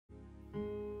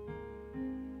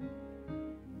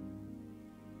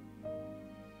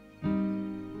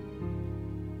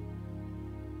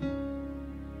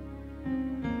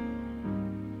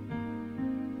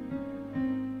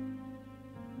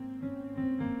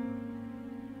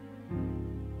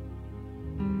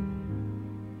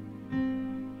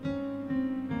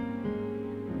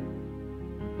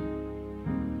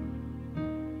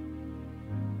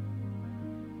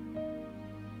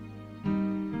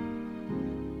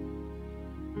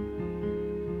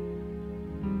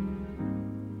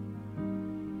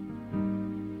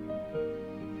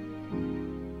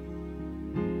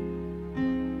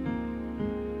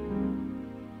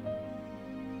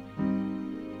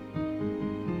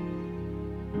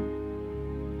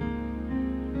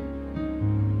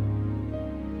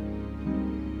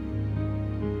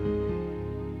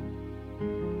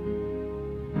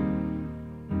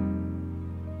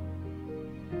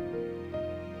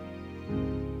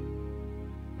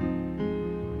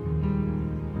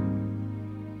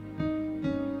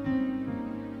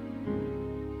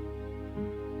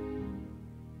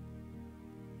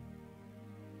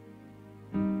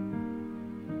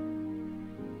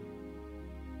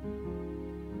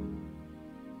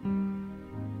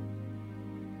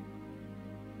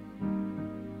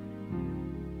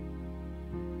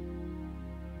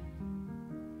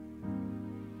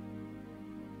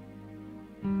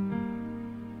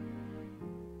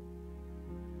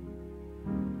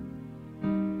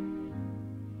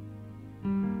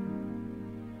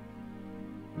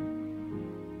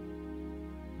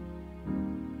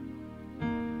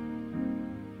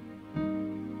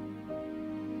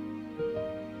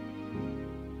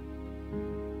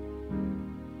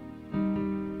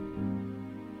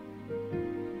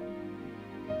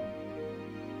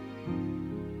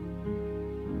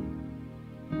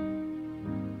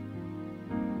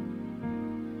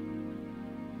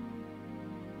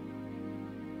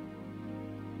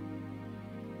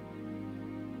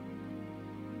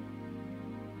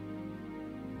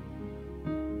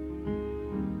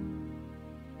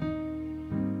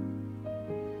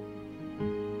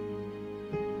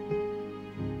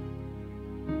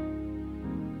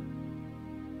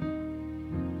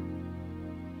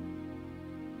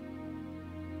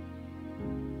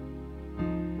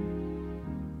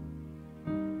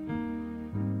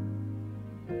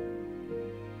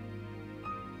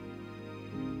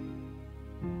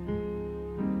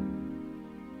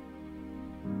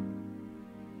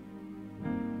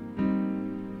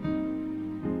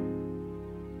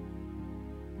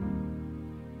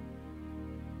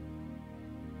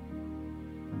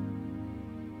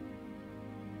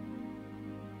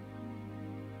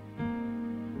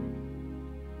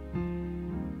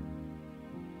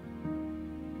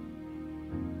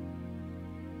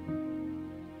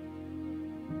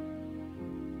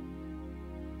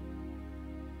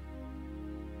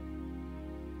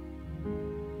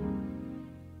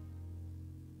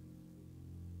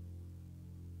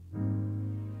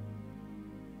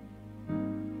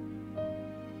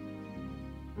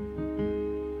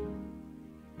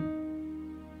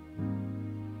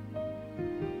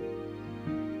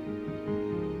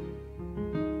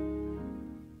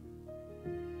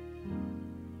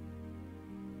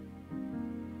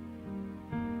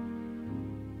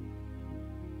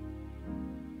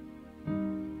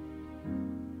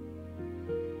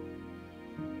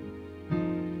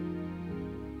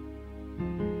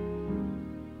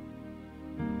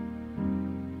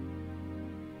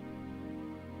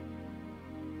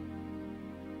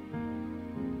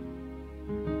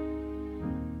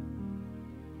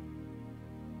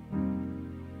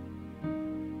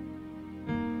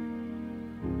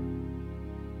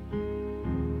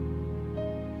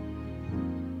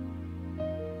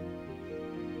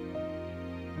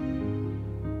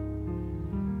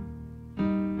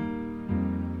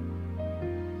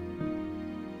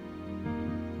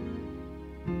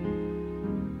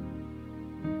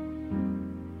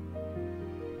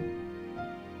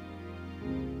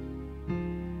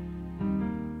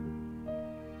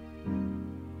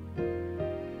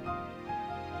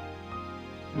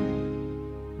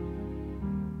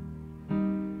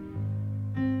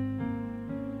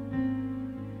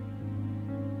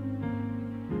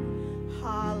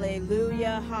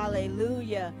Hallelujah,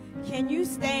 hallelujah. Can you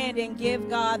stand and give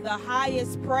God the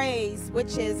highest praise,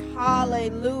 which is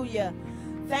hallelujah?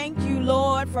 Thank you,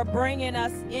 Lord, for bringing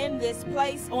us in this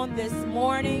place on this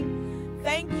morning.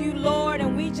 Thank you, Lord,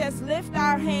 and we just lift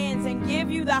our hands and give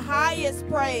you the highest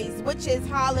praise, which is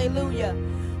hallelujah.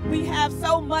 We have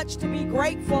so much to be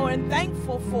grateful and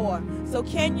thankful for. So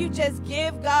can you just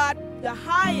give God the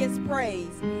highest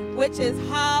praise, which is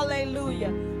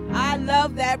hallelujah? I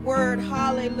love that word,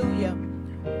 hallelujah.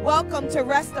 Welcome to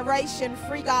Restoration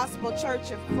Free Gospel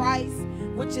Church of Christ,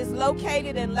 which is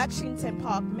located in Lexington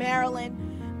Park, Maryland,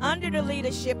 under the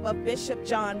leadership of Bishop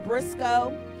John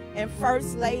Briscoe and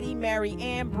First Lady Mary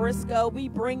Ann Briscoe. We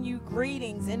bring you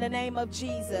greetings in the name of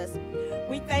Jesus.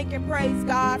 We thank and praise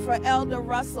God for Elder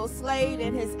Russell Slade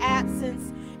in his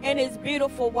absence and his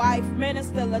beautiful wife,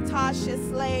 Minister Latasha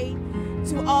Slade.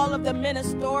 To all of the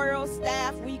ministerial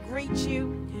staff, we greet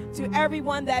you. To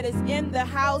everyone that is in the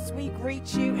house, we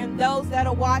greet you. And those that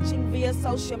are watching via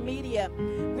social media,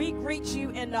 we greet you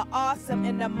in the awesome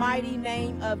and the mighty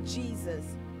name of Jesus.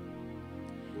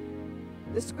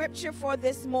 The scripture for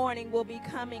this morning will be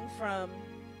coming from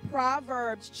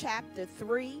Proverbs chapter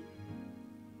 3,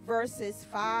 verses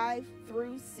 5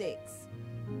 through 6.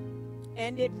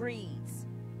 And it reads,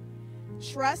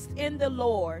 "Trust in the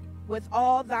Lord with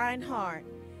all thine heart,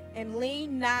 and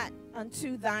lean not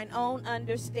unto thine own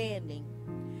understanding.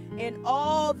 In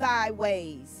all thy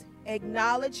ways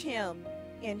acknowledge him,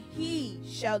 and he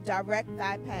shall direct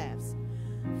thy paths."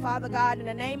 Father God, in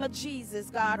the name of Jesus,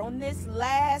 God, on this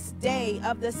last day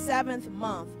of the 7th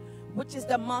month, which is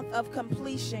the month of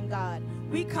completion, God,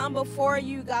 we come before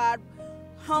you, God,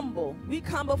 humble. We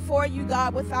come before you,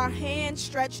 God, with our hands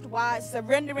stretched wide,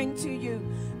 surrendering to you.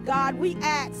 God, we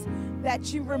ask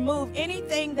that you remove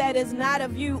anything that is not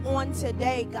of you on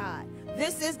today, God.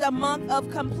 This is the month of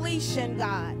completion,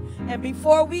 God. And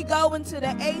before we go into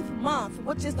the 8th month,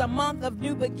 which is the month of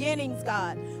new beginnings,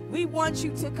 God, we want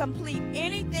you to complete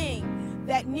anything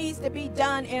that needs to be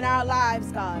done in our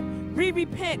lives, God. We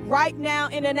repent right now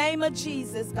in the name of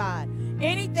Jesus, God.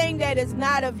 Anything that is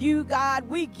not of you, God,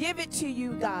 we give it to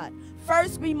you, God.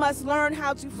 First, we must learn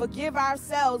how to forgive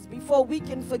ourselves before we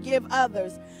can forgive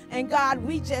others. And God,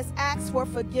 we just ask for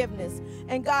forgiveness.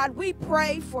 And God, we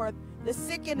pray for the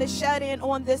sick and the shut in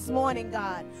on this morning,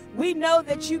 God. We know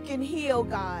that you can heal,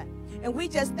 God. And we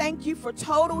just thank you for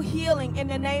total healing in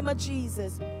the name of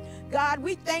Jesus. God,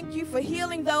 we thank you for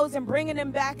healing those and bringing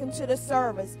them back into the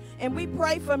service. And we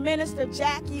pray for Minister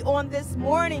Jackie on this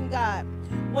morning, God.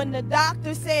 When the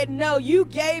doctor said no, you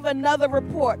gave another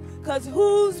report. Because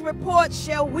whose report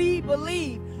shall we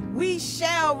believe? We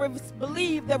shall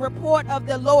believe the report of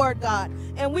the Lord, God.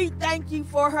 And we thank you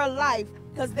for her life,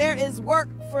 because there is work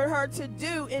for her to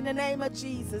do in the name of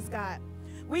Jesus, God.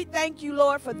 We thank you,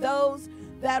 Lord, for those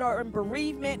that are in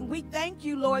bereavement. We thank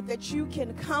you, Lord, that you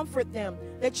can comfort them,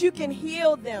 that you can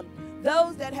heal them.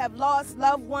 Those that have lost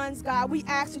loved ones, God, we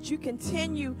ask that you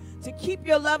continue to keep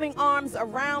your loving arms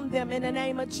around them in the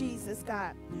name of Jesus,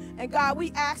 God. And God,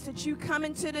 we ask that you come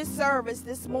into this service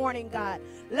this morning, God.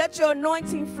 Let your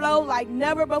anointing flow like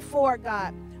never before,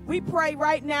 God. We pray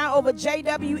right now over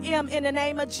JWM in the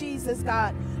name of Jesus,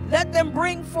 God. Let them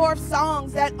bring forth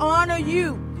songs that honor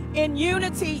you in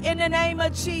unity in the name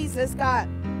of Jesus, God.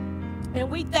 And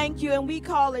we thank you and we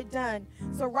call it done.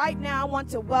 So right now I want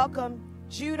to welcome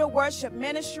Judah Worship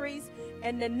Ministries,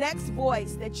 and the next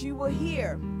voice that you will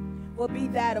hear will be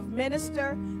that of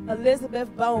Minister Elizabeth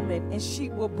Mbomeh, and she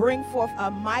will bring forth a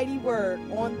mighty word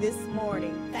on this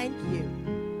morning. Thank you.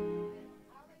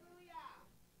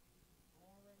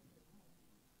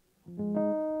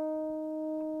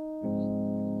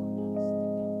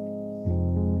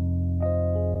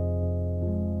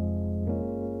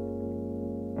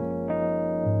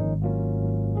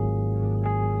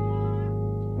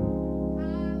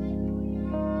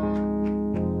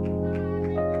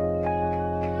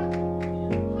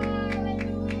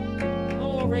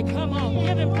 Come on,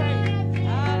 give him praise.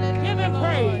 Hallelujah. Give him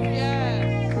praise.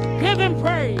 Yes. Give him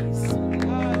praise.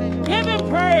 Hallelujah. Give him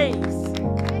praise.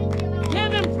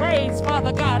 Give him praise,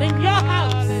 Father God, in your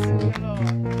house.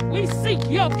 Hallelujah. We seek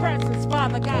your presence,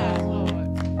 Father God.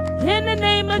 In the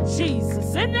name of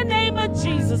Jesus, in the name of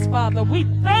Jesus, Father, we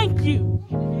thank you.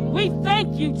 We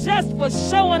thank you just for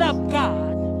showing up, God.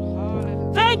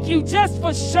 Hallelujah. Thank you just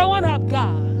for showing up,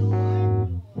 God.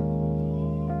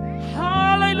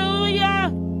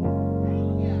 Hallelujah.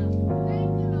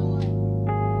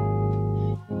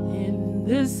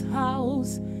 This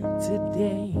house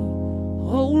today,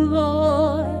 oh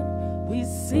Lord, we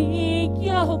seek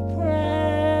your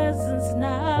presence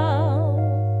now.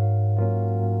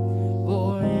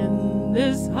 For in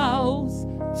this house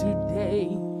way.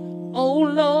 Oh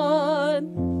Lord,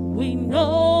 we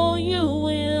know you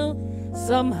will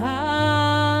somehow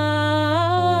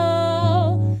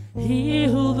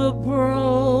heal the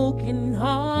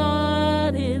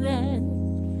brokenhearted,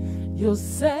 and you'll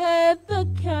set the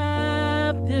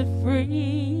captive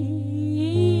free.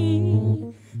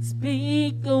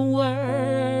 Speak a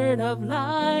word of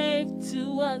life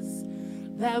to us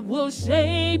that will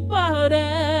shape our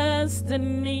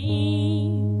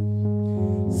destiny.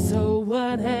 So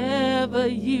whatever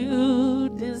you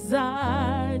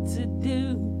desire to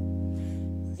do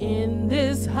in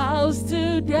this house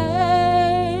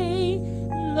today,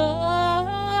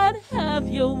 Lord, have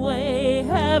your way,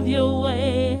 have your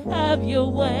way, have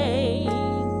your way.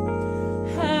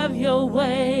 Have your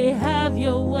way, have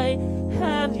your way,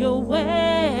 have your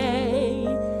way.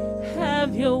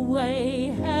 Have your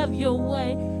way, have your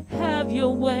way, have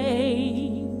your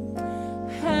way.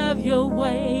 Have your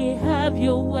way, have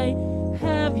your way,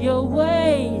 have your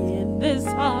way in this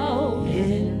house.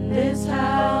 In this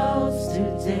house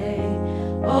today,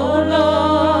 oh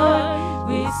Lord,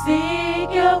 we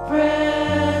seek your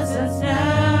presence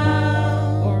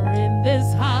now. For in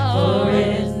this house, for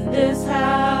in this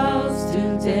house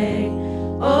today,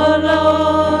 oh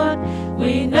Lord,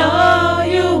 we know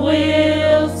you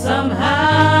will somehow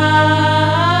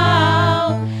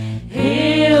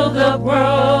heal the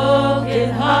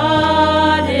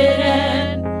broken-hearted,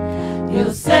 and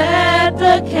you'll set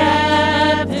the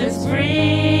captives free.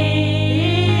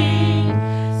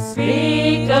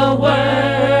 Speak a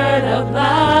word of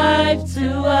life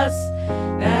to us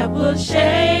that will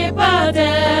shape our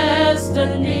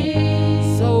destiny.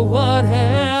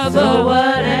 so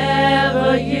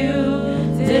whatever you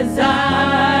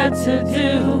desire to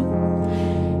do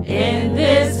in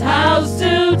this house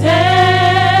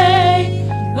today,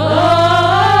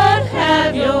 Lord,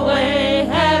 have your way,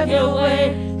 have your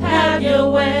way, have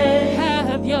your way,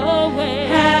 have your way,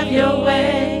 have your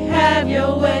way, have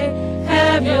your way,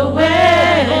 have your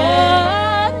way,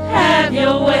 Lord, have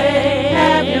your way,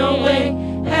 have your way,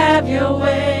 have your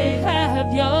way,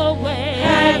 have your way,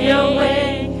 have your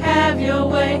way, have your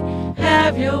way,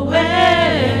 have your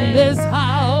way in this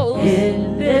house,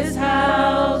 in this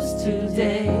house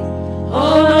today.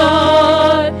 Oh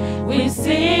Lord, we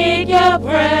seek your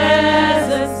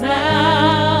presence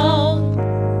now.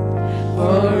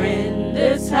 For in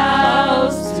this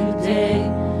house today,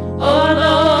 oh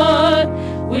Lord,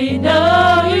 we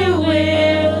know you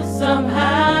will somehow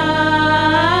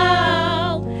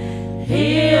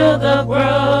heal the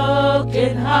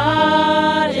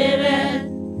broken-hearted, and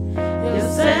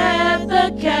you'll set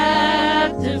the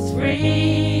captives free.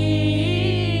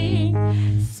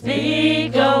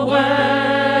 Speak a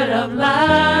word of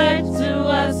life to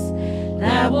us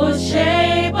that will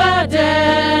shape our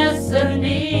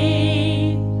destiny.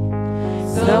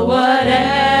 So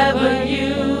whatever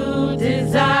you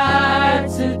desire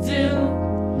to do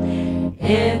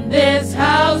in this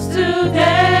house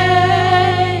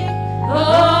today,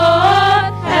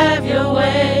 Lord, have your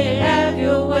way, have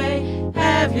your way,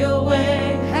 have your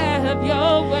way, have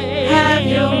your way, have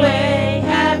your way,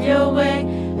 have your way,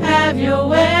 have your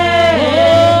way,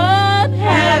 Lord,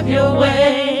 have your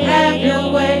way, have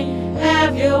your way,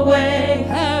 have your way,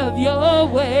 have your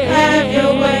way, have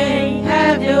your way,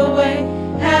 have your way,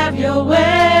 have your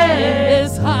way in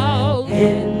this house,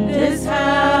 in this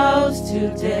house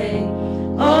today.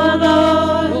 Oh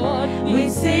Lord, we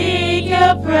seek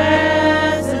your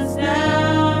presence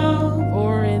now.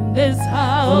 for in this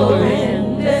house, For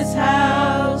in this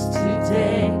house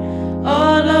today,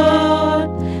 oh Lord,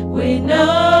 we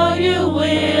know you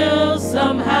will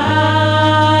somehow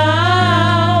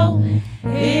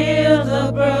heal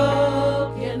the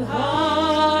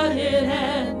broken-hearted,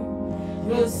 and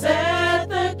you'll set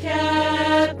the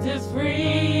captives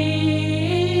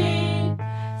free.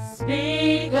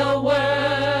 Speak a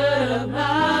word of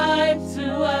life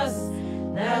to us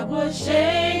that will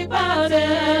shape our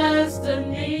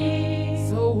destiny.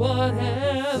 so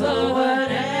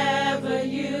whatever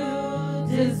you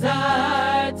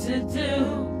desire to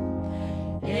do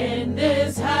in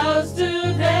this house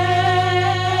today,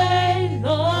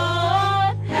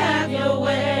 Lord, have your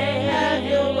way, have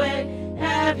your way,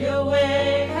 have your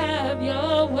way, have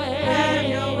your way, have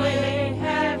your way,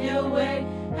 have your way,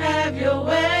 have your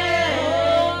way,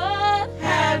 Lord,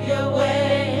 have your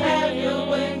way, have your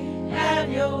way, have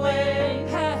your way,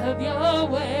 have your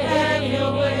way, have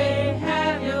your way,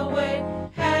 have your way,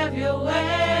 have your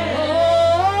way,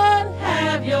 Lord,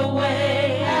 have your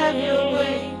way, have your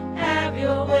way, have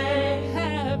your way,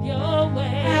 have your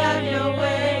way, have your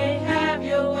way, have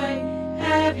your way,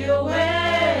 have your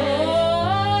way,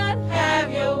 Lord,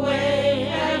 have your way,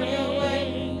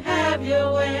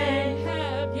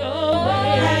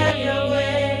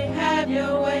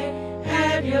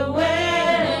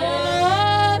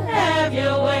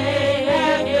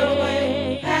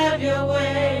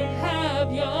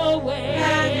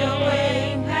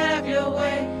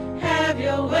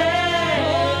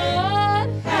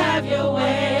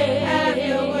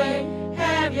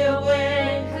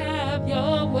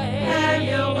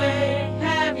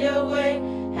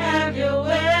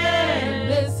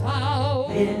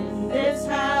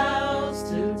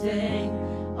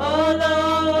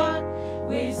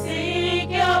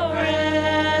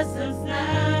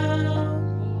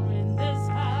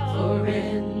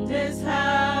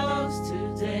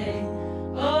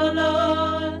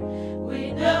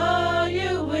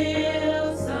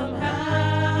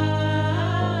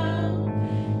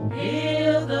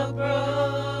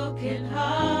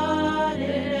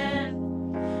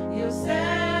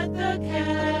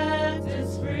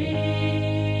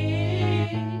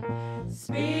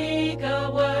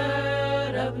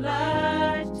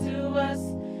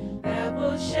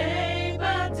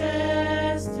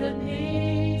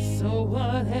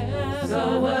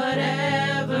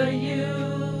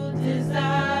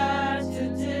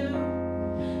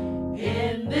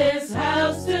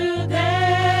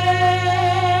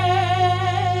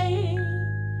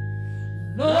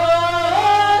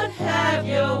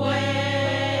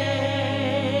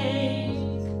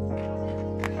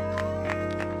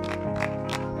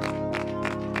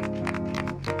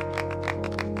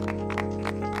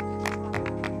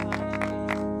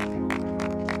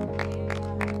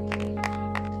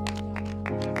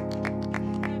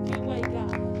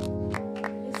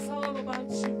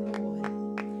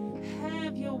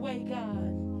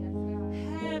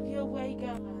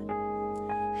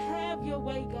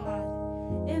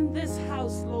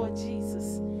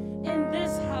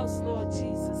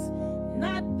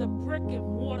 brick and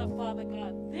mortar, Father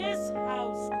God. This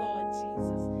house, Lord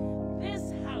Jesus.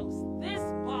 This house, this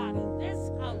body, this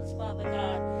house, Father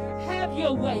God. Have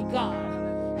your way,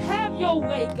 God. Have your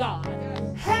way, God.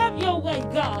 Have your way,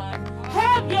 God.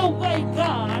 Have your way,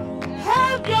 God.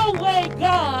 Have your way,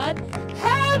 God.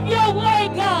 Have your way,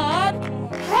 God.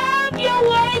 Have your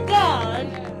way, God.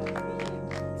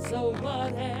 So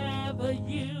whatever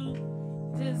you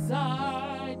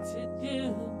desire to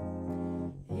do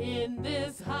in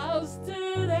this house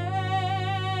today,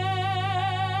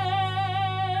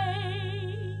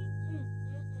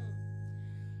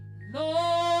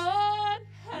 Lord,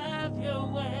 have your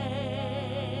way.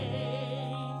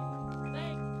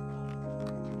 Thank you.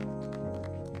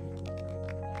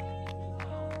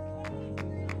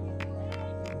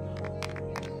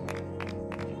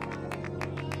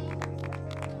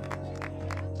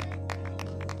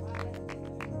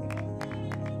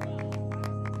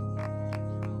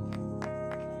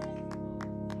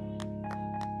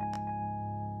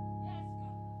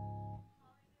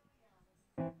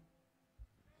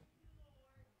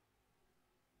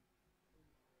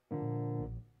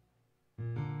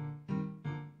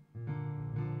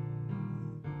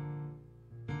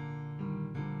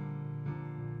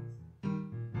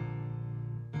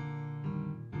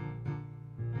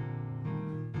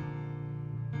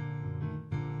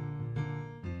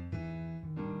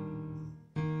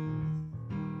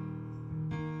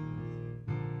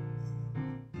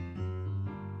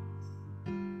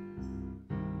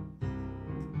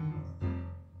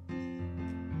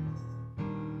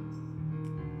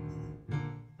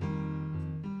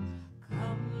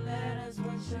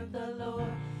 Worship the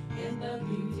Lord in the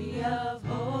beauty of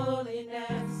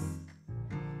holiness.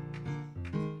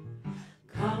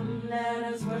 Come, let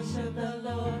us worship the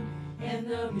Lord in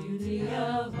the beauty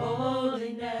of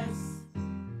holiness.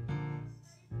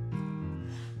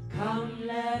 Come,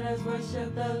 let us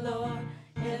worship the Lord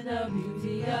in the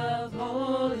beauty of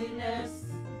holiness.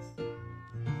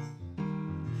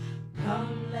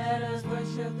 Come, let us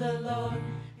worship the Lord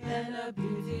in the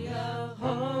beauty of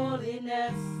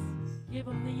holiness. Give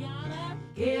him the honor.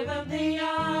 Give him the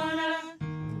honor.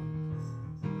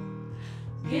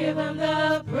 Give him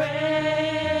the praise.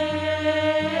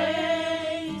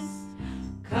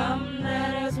 Come,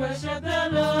 let us worship the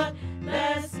Lord.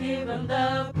 Let's give him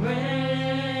the praise.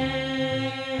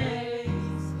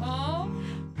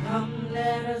 Come,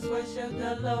 let us worship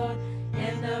the Lord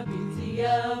in the beauty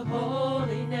of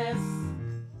holiness.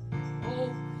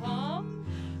 Oh, come.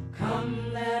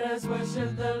 Come, let us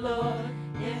worship the Lord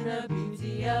in the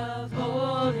beauty of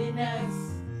holiness.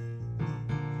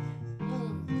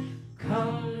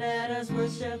 Come, let us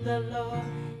worship the Lord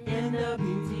in the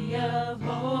beauty of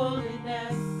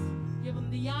holiness. Give him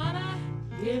the honor.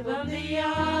 Give him the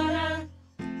honor.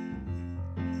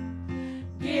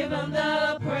 Give him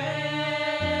the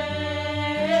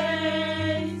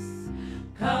praise.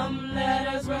 Come, let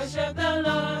us worship the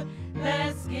Lord.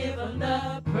 Let's give him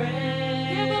the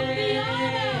praise. Give him the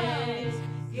honor.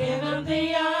 Give him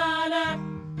the honor.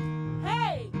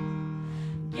 Hey!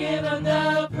 Give him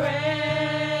the praise.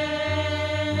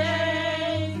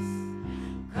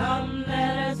 Come,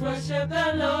 let us worship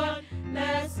the Lord.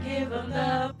 Let's give him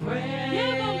the praise.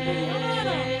 Give him the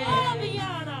honor. All the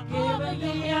honor. Give him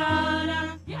the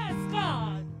honor. Yes,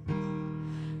 God.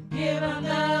 Give him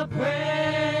the praise.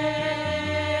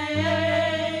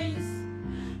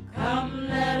 Come,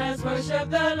 let us worship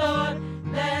the Lord.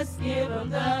 Let's give him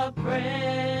the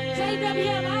praise.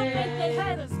 JWM, I think they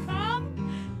heard us. Come.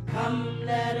 Come,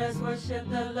 let us worship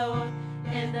the Lord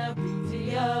in the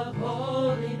beauty of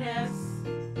holiness.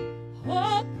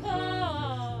 Oh,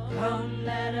 come. Come,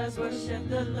 let us worship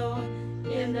the Lord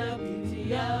in the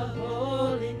beauty of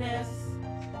holiness.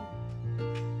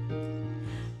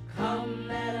 Come,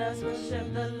 let us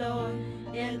worship the Lord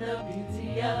in the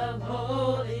beauty of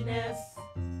holiness.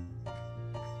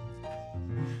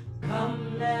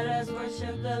 Come, let us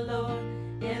worship the Lord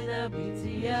in the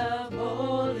beauty of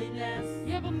holiness.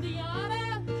 Give him the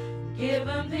honor. Give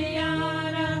him the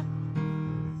honor.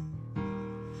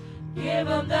 Give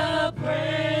him the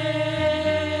praise.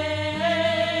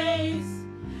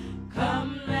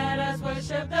 Come, let us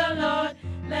worship the Lord.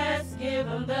 Let's give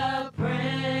him the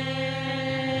praise.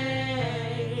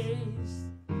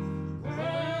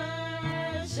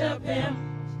 Worship him.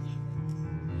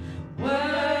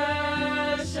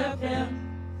 Worship him.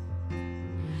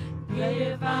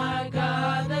 Give our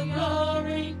God the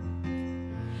glory.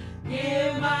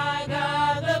 Give my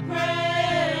God the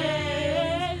praise.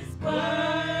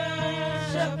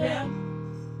 Worship him.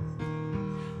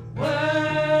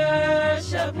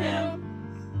 Worship him.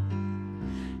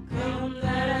 Come,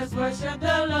 let us worship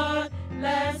the Lord.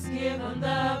 let's give him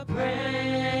the praise.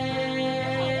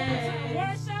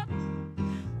 Worship.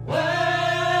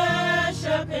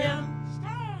 Worship him.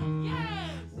 Strong.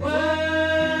 Yes.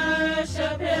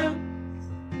 Worship him.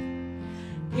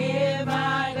 Give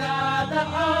thy God the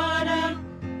honor.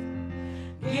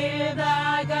 Give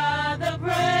thy God the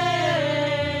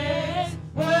praise.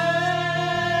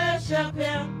 Worship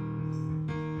him.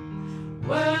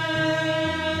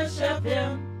 Worship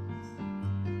him.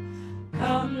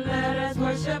 Come, let us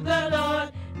worship the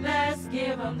Lord. Let's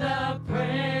give him the praise.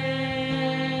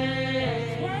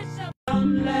 Worship.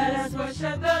 Come, let us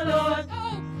worship the Lord.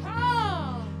 Oh,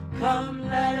 come. Come,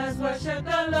 let us worship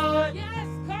the Lord. Yes,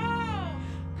 come.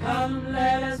 Come,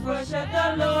 let us worship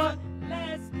the Lord.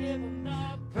 Let's give him the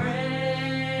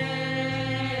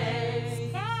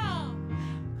Praise.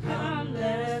 Come,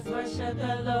 let us worship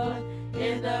the Lord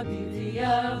in the beauty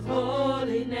of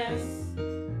holiness.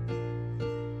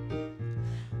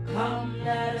 Come,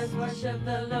 let us worship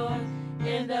the Lord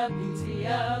in the beauty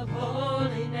of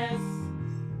holiness.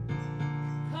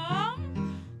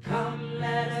 Come,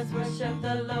 let us worship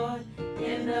the Lord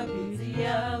in the beauty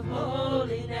of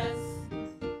holiness.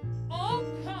 Oh,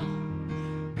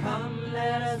 come. Come,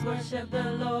 let us worship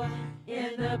the Lord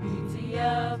in the beauty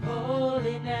of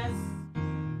holiness.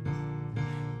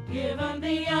 Give him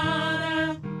the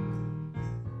honor.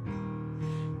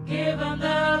 Give him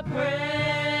the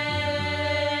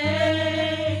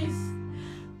praise.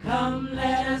 Come,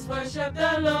 let us worship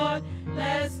the Lord.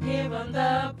 Let's give him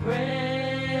the praise.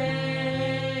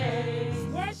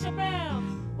 Worship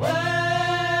him.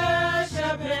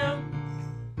 Worship him.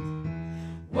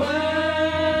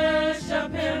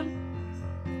 Worship him.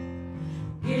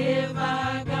 Give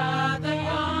our God the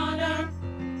honor.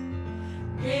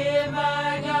 Give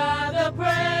our God the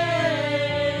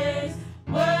praise.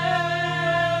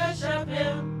 Worship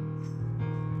him.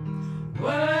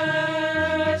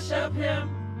 Worship him.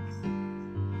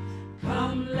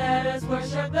 Come, let us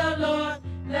worship the Lord.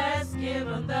 Let's give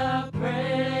him the praise.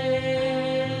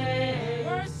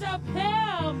 Worship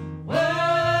him.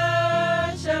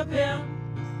 Worship him.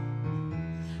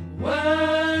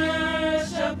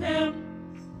 Worship him.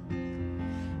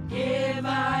 Give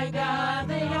my God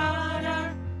the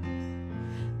honor.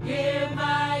 Give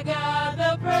my God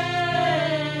the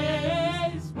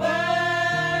praise.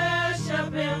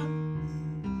 Worship him.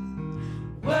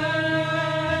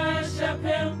 Worship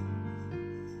him.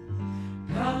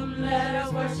 Come, let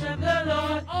us worship the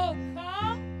Lord. Oh,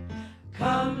 come.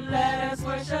 Come, let us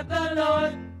worship the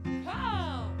Lord.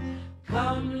 Come.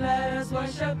 Come, let us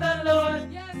worship the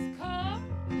Lord. Yes,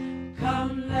 come.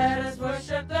 Come, let us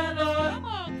worship the Lord. Come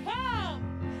on, come.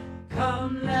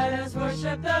 Come, let us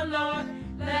worship the Lord.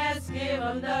 Let's give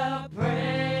him the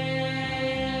praise.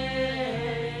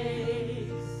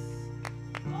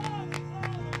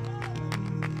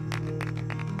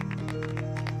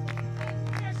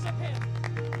 Worship him.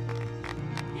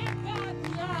 Give God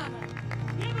the honor.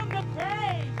 Give him the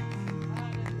praise.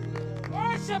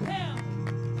 Worship him.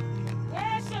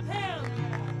 Worship him.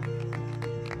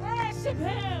 Worship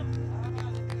him.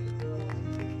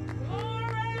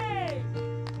 Glory.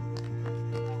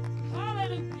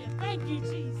 Hallelujah. Thank you,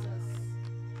 Jesus.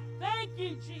 Thank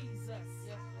you, Jesus.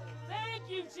 Thank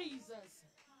you, Jesus.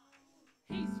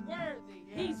 He's worthy.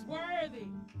 He's worthy.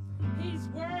 He's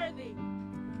worthy.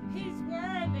 He's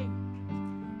worthy.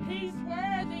 He's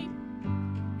worthy.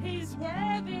 He's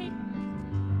worthy.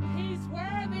 He's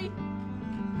worthy.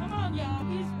 Come on, y'all.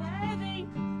 He's worthy.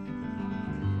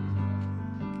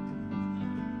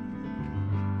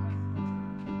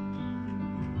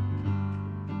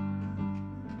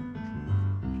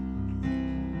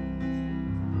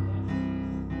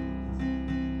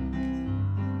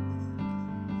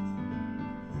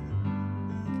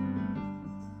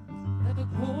 Let the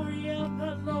glory of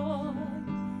the Lord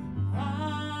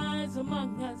rise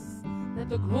among us. Let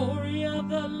the glory of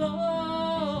the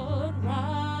Lord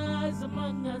rise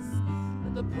among us.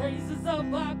 Let the praises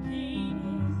of our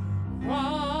King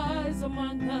rise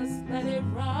among us. Let it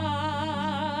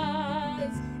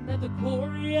rise. Let the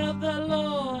glory of the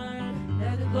Lord,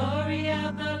 Let the glory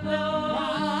of the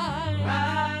Lord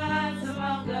rise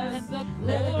among us. Let the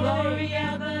glory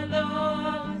of the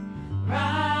Lord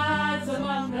rise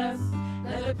among us.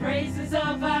 Let the praises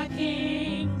of our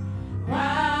King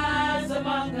rise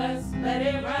among us. Let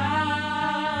it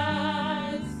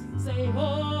rise. Say,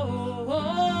 oh,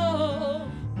 oh,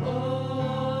 Oh,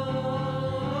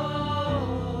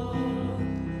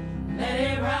 let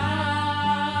it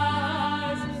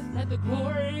rise. let the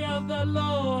glory of the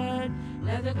Lord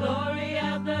Let the glory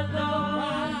of the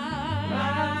Lord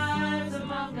rise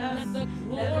among us. Let the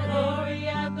Let the glory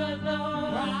of the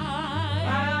Lord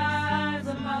rise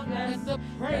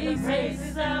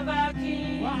praises of our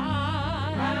King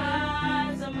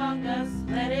rise among us.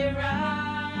 Let it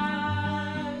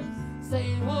rise.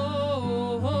 Say,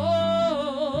 oh, oh,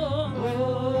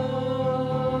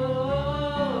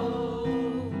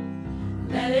 oh,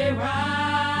 let it rise.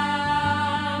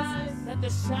 let the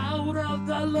shout of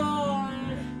the Lord,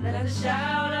 Let the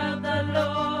shout of the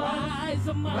Lord rise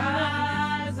among us.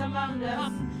 rise among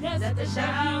us. Let the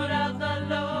shout of the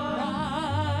Lord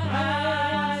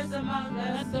rise among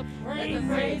us. Let the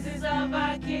praises of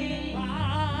our King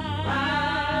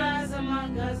rise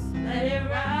among us. Let it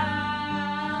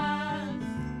rise.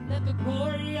 Let the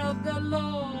glory of the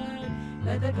Lord,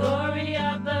 Let the glory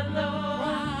of the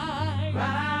Lord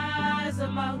rise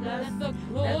among us. let the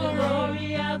Let the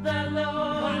glory of the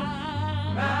Lord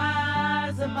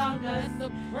rise among us. let the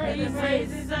Let the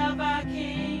praises of our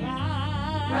King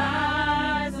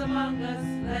rise among us.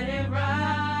 Let it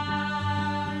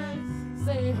rise.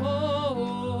 say, oh,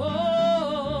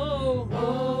 oh,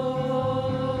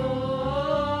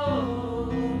 oh,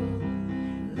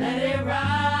 Let it rise.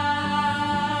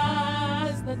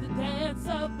 let the dance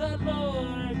of the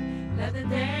Lord Let the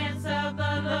dance of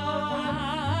the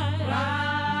Lord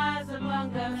rise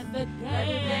among us. let the Let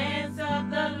the dance of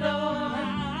the Lord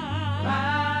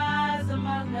rise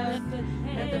among us.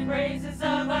 Let the praises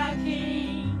of our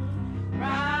King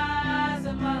rise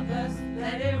among us.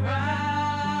 Let it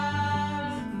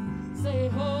rise. say,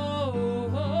 oh,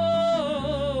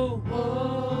 oh,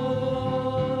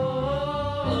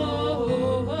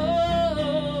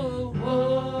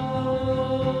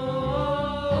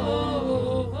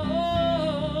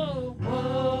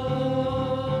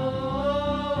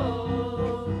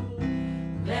 oh,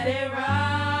 Let it rise.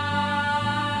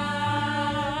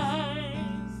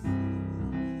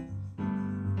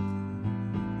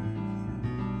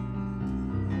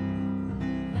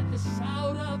 let the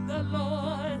shout of the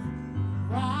Lord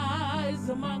rise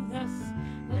among us.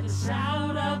 Let the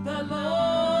shout of the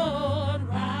Lord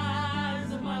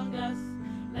rise among us.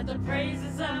 Let the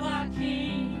praises of our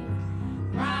King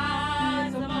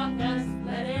rise among us.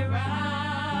 Let it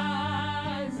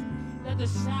rise. Let the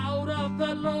shout of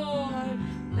the Lord,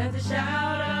 Let the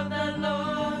shout of the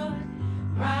Lord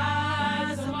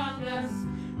rise among us.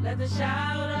 Let the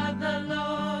shout of the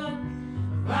Lord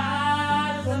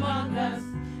rise among us.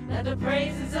 Let the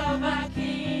praises of our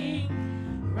King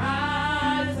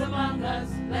rise among us.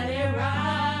 Let it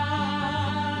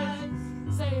rise.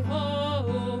 say,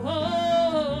 oh, oh,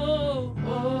 oh,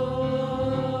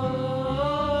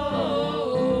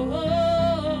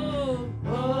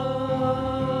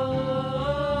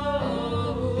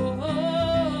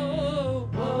 Oh,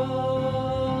 oh,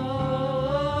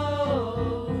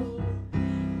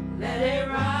 let it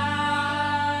rise.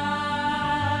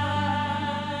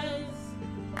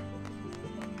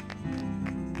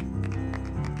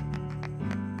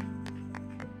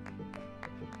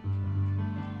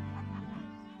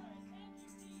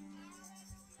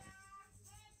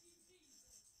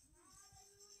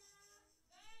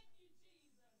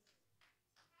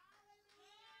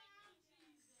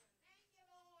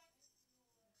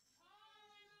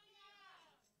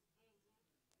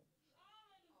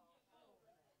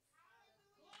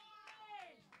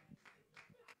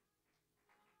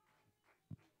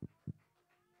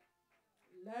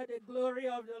 Let the glory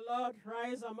of the Lord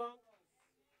rise among us.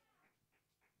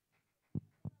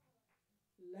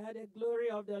 Let the glory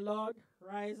of the Lord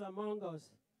rise among us.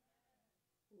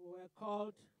 We're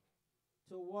called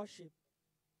to worship.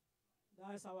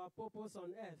 That's our purpose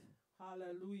on earth.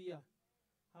 Hallelujah.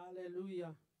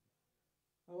 Hallelujah.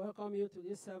 I welcome you to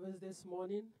this service this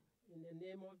morning in the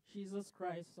name of Jesus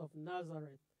Christ of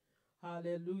Nazareth.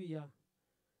 Hallelujah.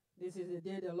 This is the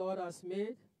day the Lord has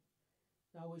made,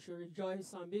 that we should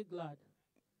rejoice and be glad.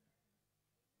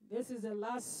 This is the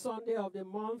last Sunday of the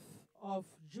month of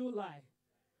July.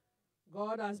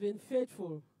 God has been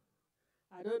faithful.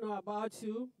 I don't know about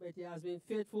you, but He has been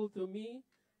faithful to me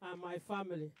and my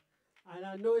family. And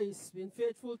I know He's been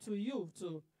faithful to you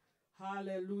too.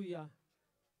 Hallelujah.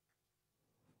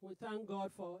 We thank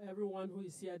God for everyone who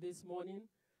is here this morning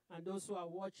and those who are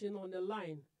watching on the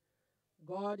line.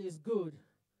 God is good,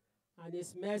 and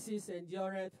His mercies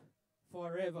endureth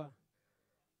forever.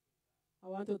 I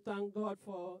want to thank God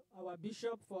for our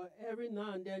bishop, for every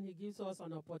now and then he gives us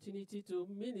an opportunity to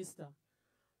minister.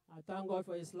 I thank God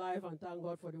for his life and thank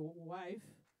God for the wife.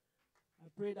 I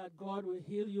pray that God will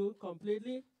heal you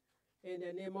completely in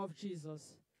the name of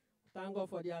Jesus. Thank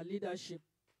God for their leadership.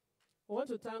 I want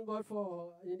to thank God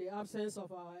for, in the absence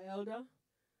of our elder,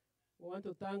 we want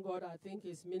to thank God. I think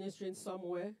he's ministering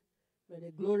somewhere. May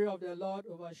the glory of the Lord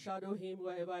overshadow him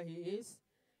wherever he is,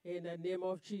 in the name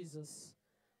of Jesus.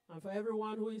 And for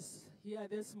everyone who is here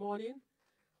this morning,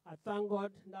 I thank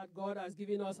God that God has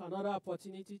given us another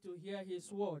opportunity to hear his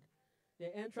word.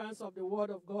 The entrance of the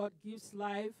word of God gives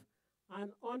life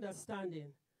and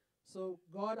understanding. So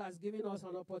God has given us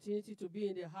an opportunity to be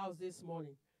in the house this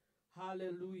morning.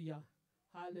 Hallelujah.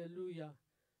 Hallelujah.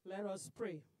 Let us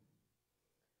pray.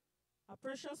 Our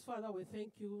precious Father, we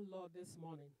thank you, Lord, this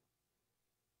morning.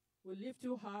 We lift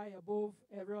you high above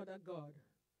every other God.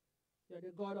 You're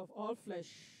the God of all flesh,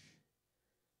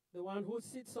 the one who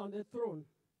sits on the throne,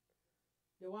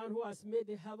 the one who has made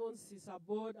the heavens his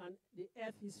abode and the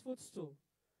earth his footstool.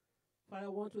 Father, I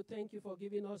want to thank you for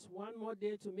giving us one more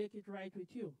day to make it right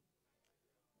with you.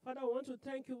 Father, I want to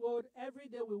thank you, Lord. Every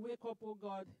day we wake up, oh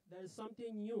God, there is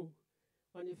something new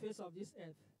on the face of this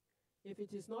earth. If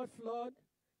it is not flood,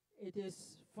 it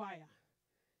is fire.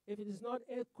 If it is not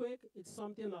earthquake, it's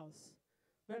something else.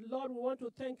 But Lord, we want to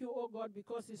thank you, oh God,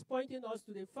 because it's pointing us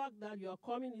to the fact that you are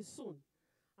coming soon.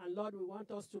 And Lord, we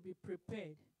want us to be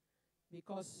prepared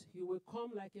because you will come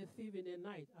like a thief in the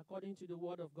night, according to the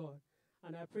word of God.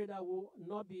 And I pray that we will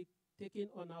not be taken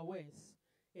unawares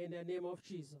in the name of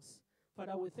Jesus.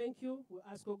 Father, we thank you. We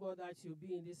ask, oh God, that you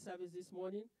be in this service this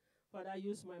morning. Father,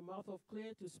 use my mouth of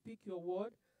clay to speak your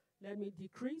word. Let me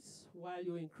decrease while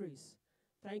you increase.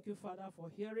 Thank you, Father, for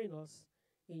hearing us.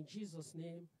 In Jesus'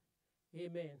 name,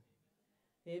 amen.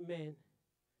 Amen.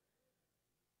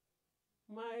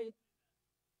 My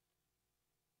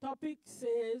topic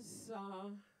says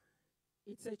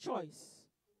it's a choice.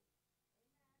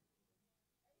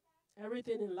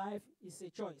 Everything in life is a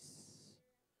choice.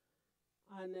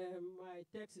 And my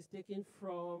text is taken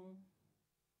from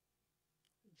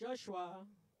Joshua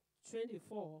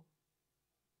 24.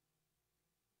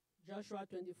 Joshua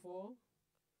 24,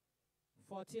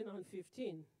 14 and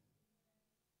 15.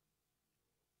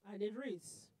 And it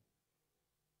reads,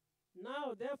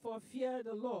 "Now therefore fear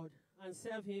the Lord and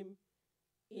serve him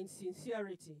in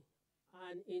sincerity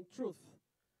and in truth,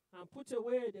 and put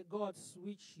away the gods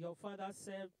which your fathers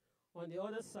served on the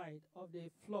other side of the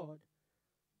flood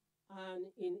and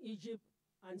in Egypt,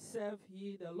 and serve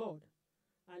ye the Lord.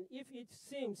 And if it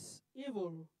seems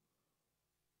evil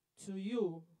to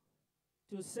you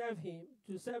to serve him,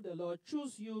 to serve the Lord,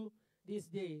 choose you this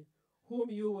day whom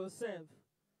you will serve,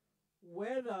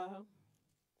 whether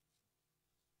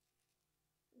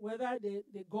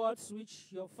the gods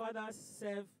which your fathers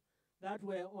served that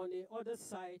were on the other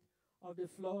side of the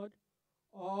flood,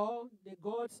 or the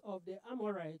gods of the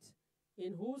Amorites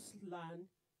in whose land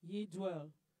ye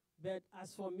dwell. But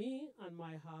as for me and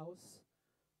my house,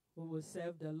 we will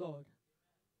serve the Lord."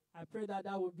 I pray that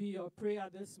that will be your prayer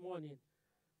this morning.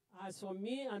 As for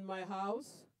me and my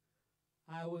house,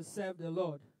 I will serve the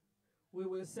Lord. We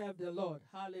will serve the Lord.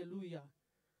 Hallelujah.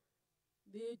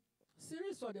 The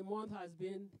series for the month has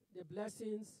been the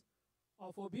blessings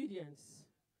of obedience.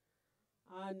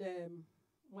 And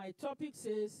my topic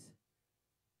says,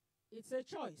 it's a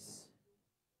choice.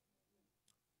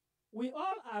 We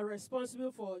all are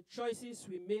responsible for choices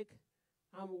we make,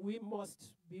 and we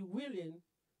must be willing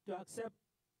to accept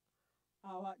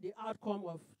the outcome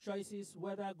of choices,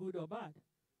 whether good or bad.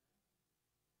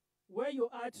 Where you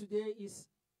are today is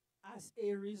as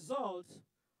a result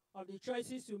of the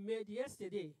choices you made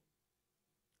yesterday.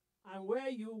 And where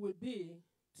you will be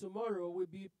tomorrow will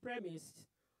be premised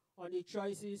on the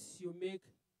choices you make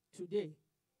today.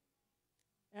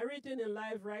 Everything in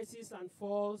life rises and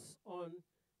falls on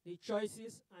the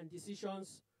choices and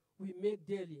decisions we make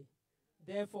daily.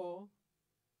 Therefore,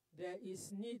 there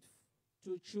is need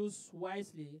to choose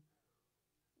wisely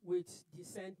with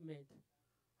discernment.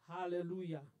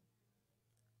 Hallelujah.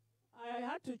 I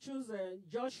had to choose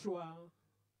Joshua,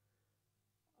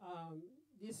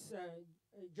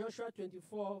 Joshua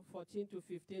 24, 14 to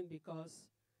 15, because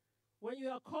when you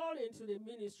are called into the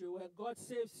ministry where God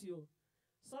saves you,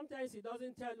 sometimes he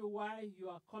doesn't tell you why you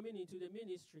are coming into the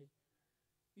ministry.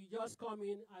 You just come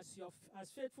in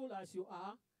as faithful as you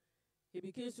are. He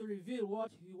begins to reveal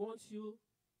what he wants you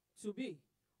to be,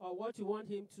 or what he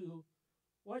wants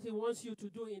you to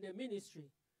do in the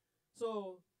ministry.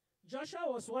 So Joshua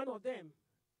was one of them.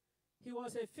 He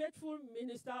was a faithful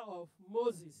minister of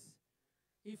Moses.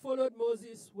 He followed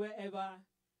Moses wherever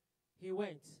he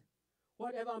went.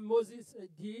 Whatever Moses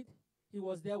did, he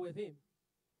was there with him.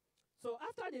 So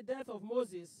after the death of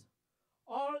Moses,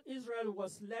 all Israel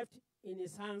was left in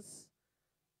his hands,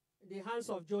 the hands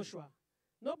of Joshua.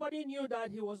 Nobody knew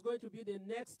that he was going to be the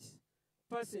next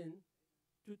person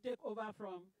to take over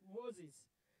from Moses.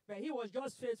 But he was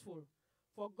just faithful.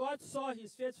 For God saw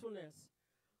his faithfulness.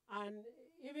 And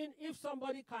even if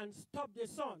somebody can stop the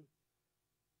sun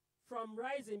from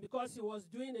rising because he was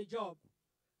doing a job,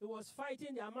 he was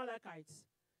fighting the Amalekites.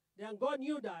 Then God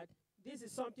knew that this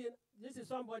is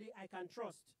somebody I can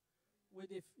trust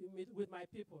with my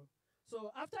people.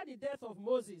 So after the death of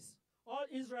Moses, all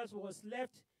Israel was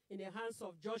left in the hands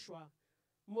of Joshua,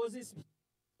 Moses'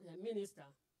 minister,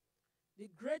 the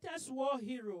greatest war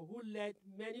hero who led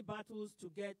many battles to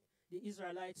get the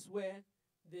Israelites where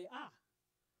they are.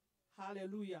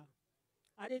 Hallelujah.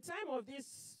 At the time of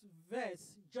this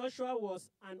verse, Joshua was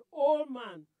an old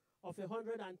man of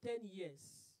 110 years,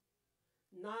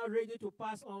 now ready to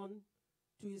pass on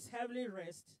to his heavenly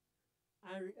rest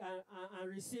and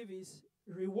receive his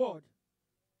reward.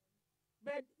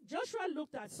 But Joshua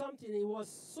looked at something. He was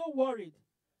so worried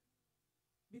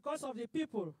because of the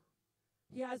people.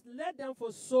 He has led them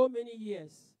for so many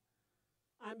years.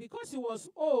 And because he was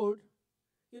old,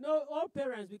 all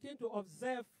parents begin to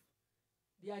observe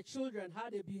their children, how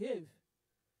they behave.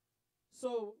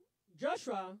 So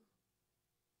Joshua,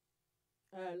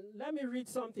 let me read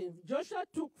something. Joshua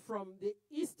took from the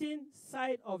eastern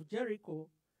side of Jericho,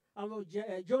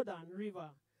 Jordan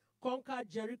River, conquered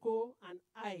Jericho and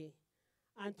Ai,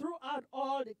 and throughout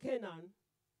all Canaan,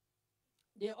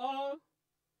 they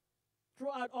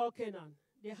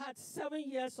had 7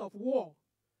 years of war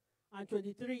and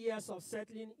 23 years of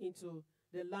settling into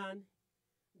the land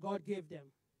God gave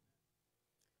them.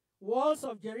 Walls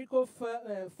of Jericho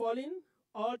falling,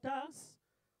 altars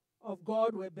of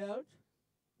God were built.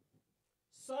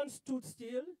 Sun stood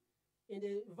still in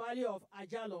the valley of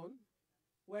Ajalon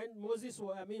when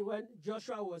when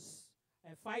Joshua was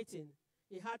fighting.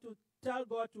 He had to tell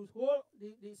God to hold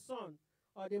the sun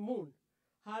or the moon.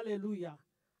 Hallelujah.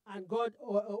 And God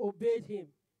obeyed him.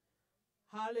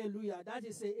 Hallelujah. That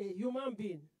is a human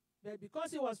being. But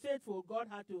because he was faithful, God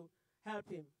had to help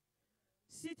him.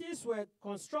 Cities were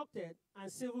constructed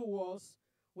and civil wars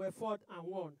were fought and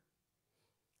won.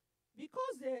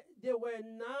 Because they were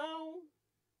now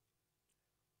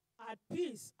at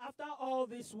peace after all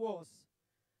these wars,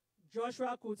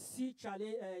 Joshua could see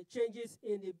changes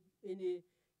in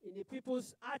the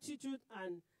people's attitude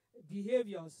and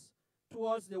behaviors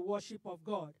towards the worship of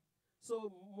God.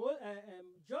 So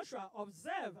Joshua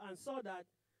observed and saw that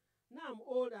now I'm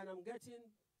old and I'm getting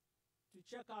to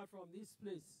check out from this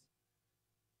place.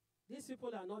 These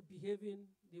people are not behaving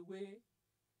the way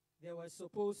they were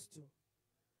supposed to.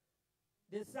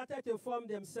 They started to form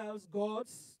themselves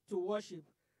gods to worship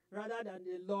rather than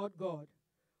the Lord God.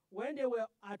 When they were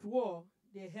at war,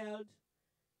 they held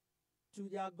to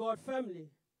their God family.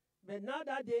 But now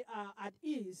that they are at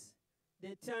ease,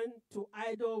 they turned to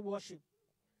idol worship.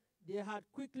 They had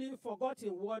quickly forgotten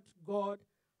what God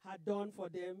had done for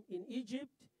them in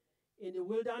Egypt, in the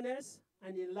wilderness,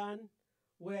 and the land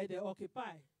where they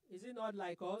occupy. Is it not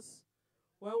like us?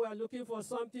 When we are looking for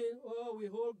something, oh, we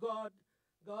hold God.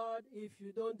 God, if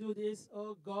you don't do this,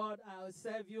 oh, God, I'll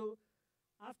serve you.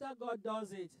 After God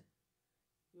does it,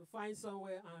 you find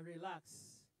somewhere and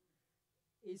relax.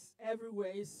 It's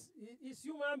everywhere. It's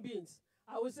human beings.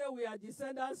 I would say we are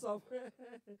descendants of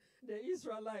the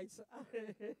Israelites.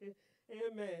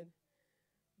 Amen.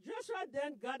 Joshua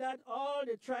then gathered all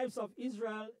the tribes of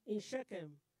Israel in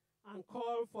Shechem and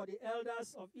called for the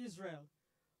elders of Israel,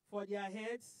 for their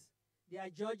heads, their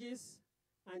judges,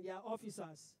 and their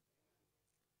officers.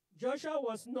 Joshua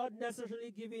was not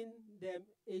necessarily giving them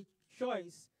a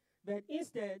choice, but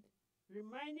instead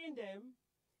reminding them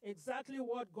exactly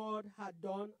what God had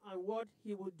done and what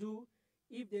he would do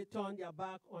if they turned their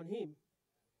back on him.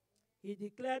 He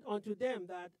declared unto them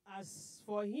that as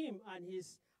for him and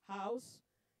his house,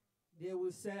 they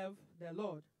will serve the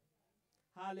Lord.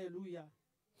 Hallelujah.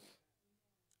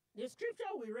 The scripture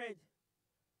we read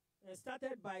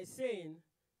started by saying,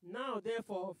 now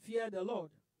therefore fear the Lord.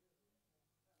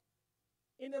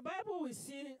 In the Bible, we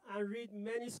see and read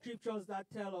many scriptures that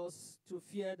tell us to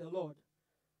fear the Lord.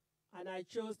 And I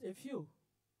chose a few.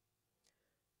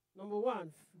 Number 1,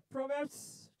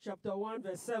 Proverbs chapter 1,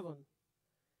 verse 7.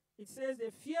 It says, the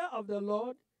fear of the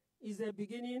Lord is the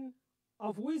beginning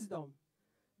of wisdom,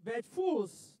 but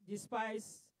fools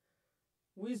despise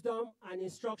wisdom and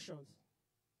instructions.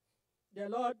 The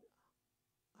Lord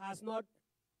has not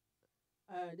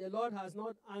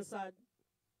answered.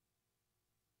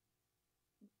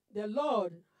 The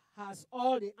Lord has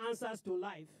all the answers to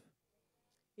life.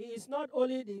 He is not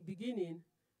only the beginning,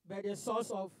 but the source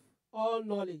of all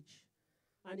knowledge,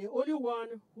 and the only one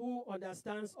who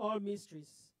understands all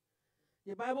mysteries.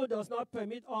 The Bible does not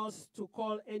permit us to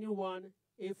call anyone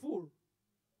a fool.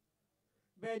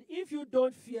 But if you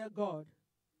don't fear God,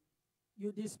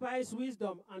 you despise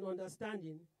wisdom and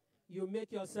understanding, you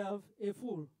make yourself a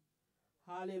fool.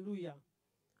 Hallelujah.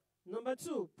 Number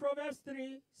 2, Proverbs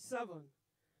 3:7.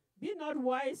 Be not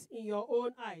wise in your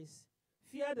own eyes.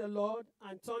 Fear the Lord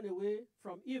and turn away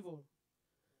from evil.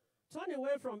 Turn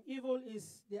away from evil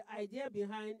is the idea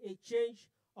behind a change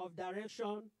of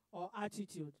direction or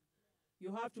attitude.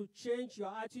 You have to change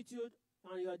your attitude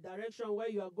and your direction where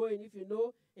you are going if you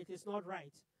know it is not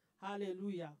right.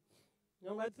 Hallelujah.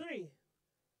 Number 3,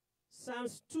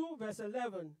 Psalms 2 verse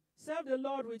 11. Serve the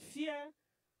Lord with fear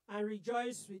and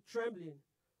rejoice with trembling.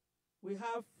 We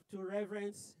have to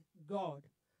reverence God.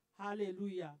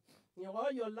 Hallelujah. In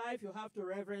all your life, you have to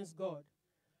reverence God.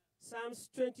 Psalms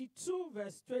 22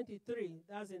 verse 23,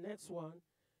 that's the next one.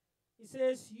 It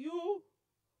says, you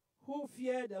who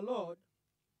fear the Lord,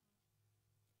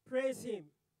 praise him.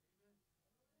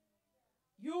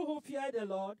 You who fear the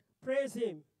Lord, praise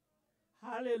him.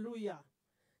 Hallelujah.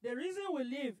 The reason we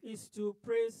live is to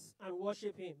praise and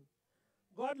worship him.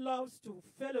 God loves to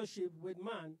fellowship with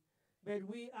man, but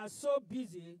we are so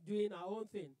busy doing our own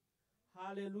thing.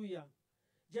 Hallelujah.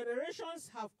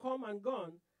 Generations have come and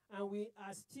gone, and we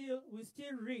still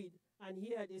read and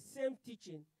hear the same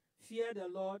teaching, fear the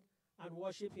Lord and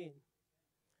worship him.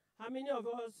 How many of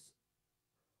us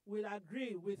will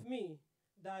agree with me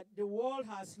that the world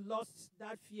has lost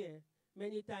that fear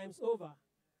many times over?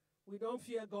 We don't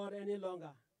fear God any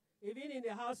longer. Even in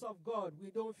the house of God,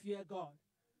 we don't fear God.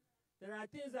 There are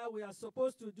things that we are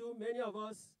supposed to do. Many of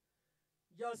us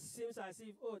just seems as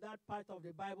if, oh, that part of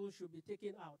the Bible should be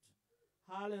taken out.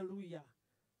 Hallelujah.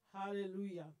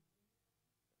 Hallelujah.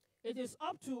 It is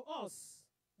up to us,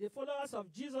 the followers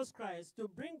of Jesus Christ, to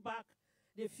bring back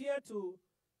the fear to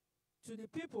the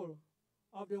people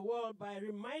of the world by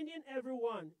reminding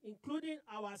everyone, including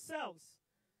ourselves,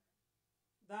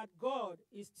 that God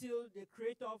is still the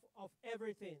creator of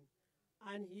everything,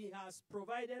 and he has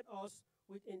provided us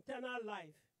with eternal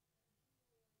life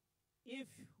if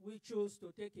we choose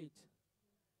to take it.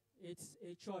 It's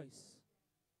a choice.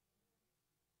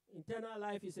 Eternal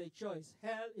life is a choice.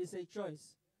 Hell is a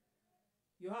choice.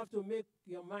 You have to make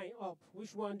your mind up.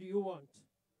 Which one do you want?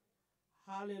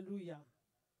 Hallelujah.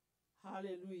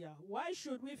 Hallelujah. Why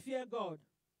should we fear God?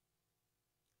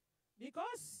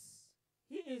 Because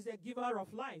he is the giver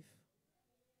of life.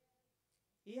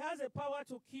 He has the power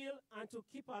to kill and to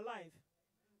keep alive.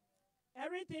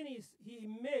 Everything he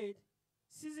made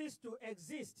ceases to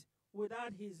exist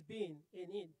without his being in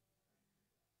it.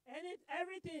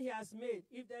 Everything he has made,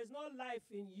 if there's no life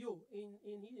in you,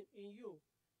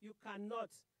 you cannot.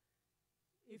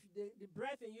 If the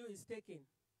breath in you is taken,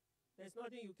 there's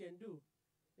nothing you can do.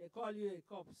 They call you a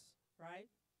corpse, right?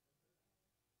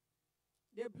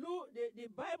 The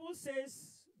Bible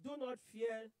says, do not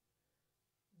fear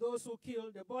those who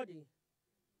kill the body,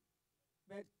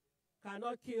 but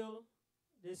cannot kill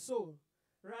the soul.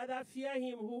 Rather, fear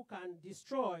him who can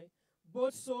destroy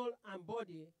both soul and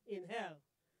body in hell.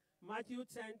 Matthew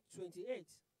 10:28.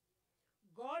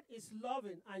 God is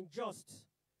loving and just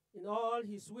in all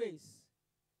his ways.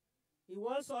 He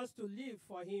wants us to live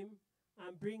for him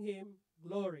and bring him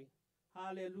glory.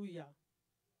 Hallelujah.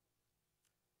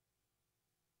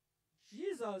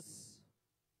 Jesus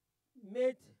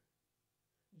made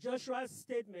Joshua's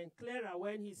statement clearer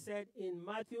when he said in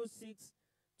Matthew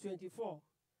 6:24,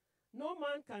 no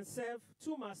man can serve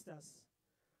two masters,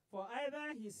 for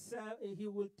either he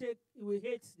will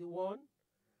hate the one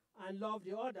and love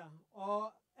the other,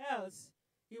 or else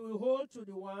he will hold to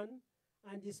the one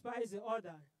and despise the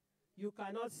other. You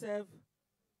cannot serve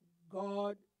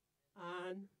God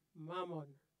and mammon.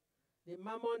 The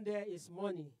mammon there is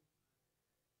money.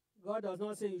 God does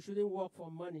not say you shouldn't work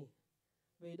for money,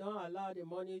 but you don't allow the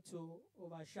money to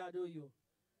overshadow you.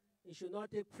 It should not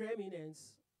take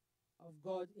preeminence of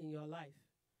God in your life.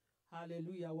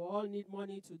 Hallelujah. We all need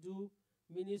money to do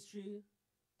ministry,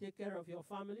 take care of your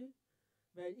family.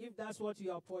 But if that's what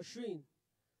you are pursuing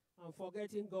and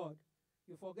forgetting God,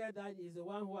 you forget that He's the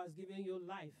one who has given you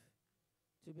life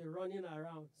to be running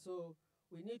around. So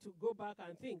we need to go back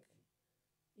and think,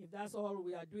 if that's all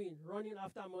we are doing, running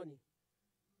after money.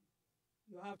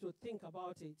 You have to think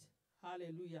about it.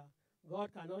 Hallelujah. God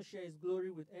cannot share his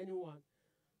glory with anyone.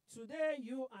 Today,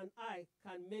 you and I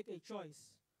can make a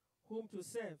choice whom to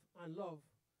serve and love.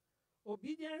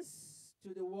 Obedience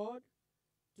to the word,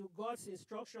 to God's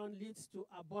instruction, leads to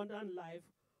abundant life,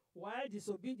 while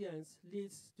disobedience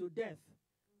leads to death.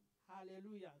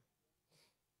 Hallelujah.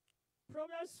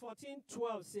 Proverbs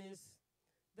 14:12 says,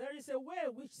 there is a way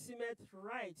which seemeth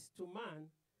right to man,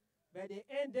 but the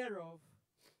end thereof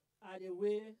are the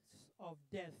ways of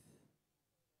death.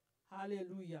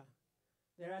 Hallelujah.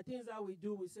 There are things that we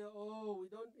do, we say, oh, we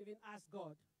don't even ask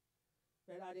God.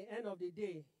 But at the end of the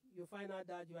day, you find out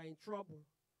that you are in trouble.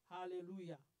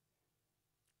 Hallelujah.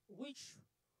 Which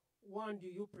one do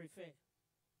you prefer?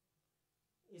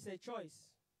 It's a choice.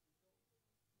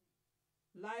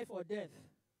 Life or death.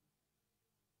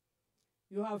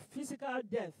 You have physical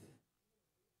death,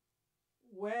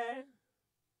 where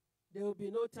there will be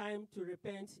no time to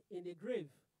repent in the grave.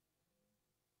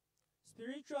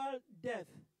 Spiritual death,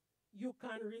 you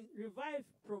can revive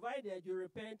provided you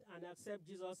repent and accept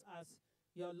Jesus as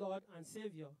your Lord and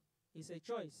Savior. It's a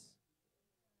choice.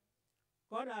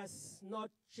 God has not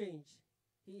changed.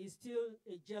 He is still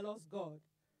a jealous God,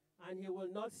 and he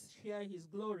will not share his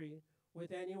glory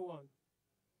with anyone.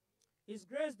 His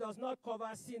grace does not cover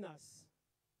sinners.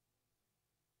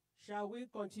 Shall we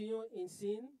continue in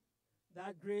sin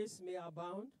that grace may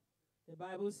abound? The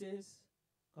Bible says,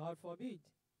 God forbid.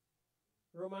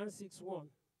 Romans 6:1.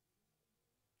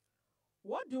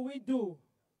 What do we do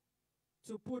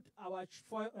to put our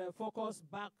focus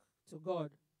back to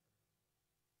God?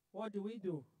 What do we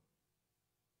do?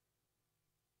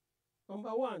 Number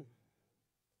one,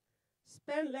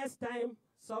 spend less time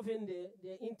surfing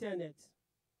the internet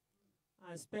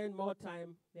and spend more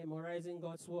time memorizing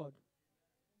God's word.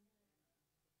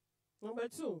 Number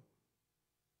two,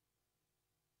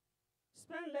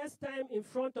 spend less time in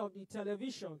front of the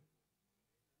television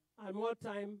and more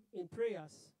time in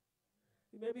prayers.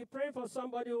 You may be praying for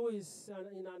somebody who is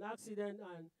in an accident,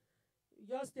 and you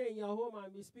just stay in your home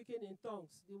and be speaking in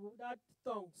tongues. That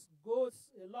tongues goes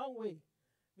a long way,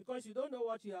 because you don't know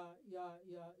what you're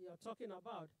talking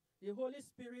about. The Holy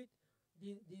Spirit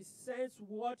sense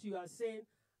what you are saying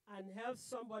and help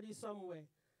somebody somewhere.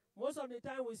 Most of the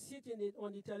time we sit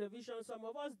on the television. Some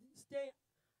of us stay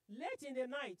late in the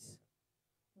night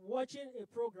watching a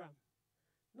program.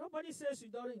 Nobody says you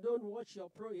don't watch a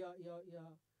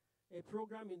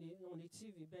program on the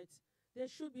TV, but there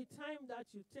should be time that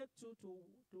you take to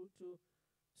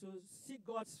seek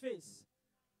God's face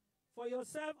for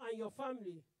yourself and your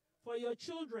family, for your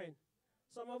children.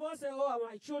 Some of us say, oh,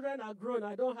 my children are grown,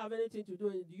 I don't have anything to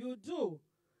do. You do.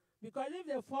 Because if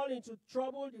they fall into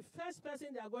trouble, the first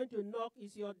person they are going to knock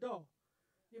is your door.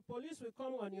 The police will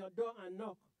come on your door and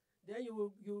knock. Then you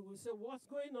will say, what's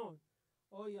going on?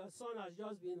 Or your son has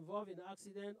just been involved in an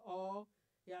accident, or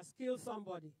he has killed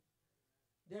somebody.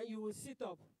 Then you will sit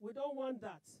up. We don't want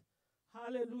that.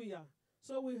 Hallelujah.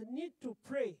 So we need to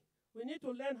pray. We need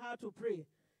to learn how to pray.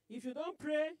 If you don't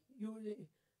pray,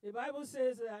 the Bible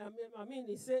says,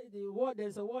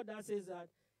 there's a word that says that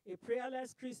a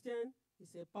prayerless Christian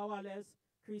is a powerless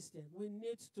Christian. We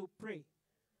need to pray.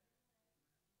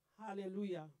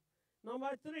 Hallelujah. Number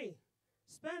three,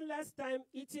 spend less time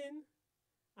eating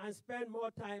and spend more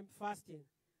time fasting.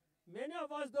 Many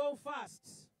of us don't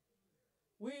fast.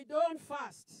 We don't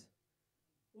fast.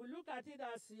 We look at it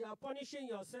as you are punishing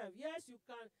yourself. Yes, you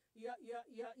can.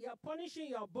 You are punishing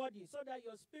your body so that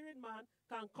your spirit man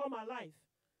can come alive.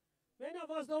 Many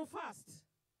of us don't fast.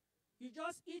 You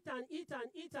just eat and eat and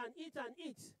eat and eat and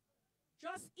eat.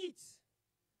 Just eat.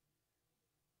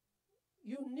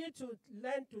 You need to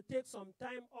learn to take some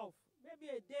time off. Maybe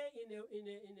a day in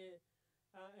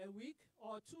a week,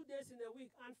 or 2 days in a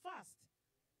week, and fast.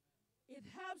 It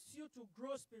helps you to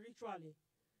grow spiritually.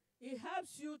 It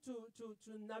helps you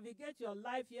to navigate your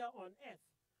life here on earth.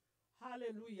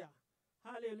 Hallelujah.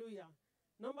 Hallelujah.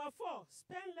 Number four,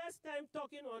 spend less time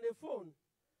talking on the phone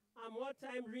and more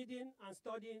time reading and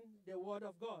studying the Word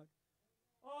of God.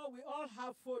 Oh, we all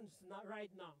have phones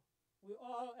right now.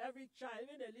 Every child,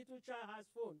 even a little child has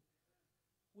phone.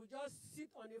 We just sit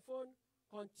on the phone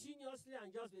continuously and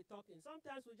just be talking.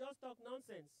 Sometimes we just talk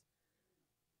nonsense.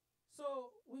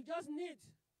 So we just need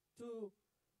to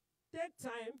take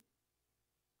time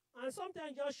and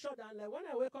sometimes just shut down. Like when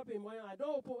I wake up in the morning, I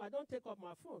don't take up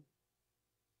my phone.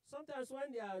 Sometimes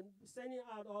when they are sending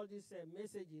out all these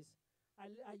messages,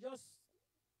 I just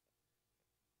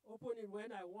open it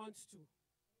when I want to.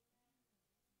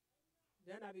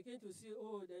 Then I begin to see,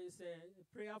 oh, there is a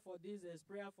prayer for this, there's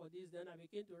prayer for this. Then I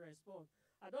begin to respond.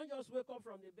 I don't just wake up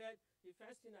from the bed, the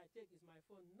first thing I take is my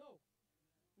phone. No.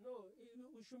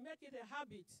 We should make it a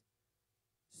habit.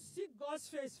 Seek God's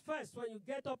face first when you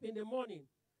get up in the morning.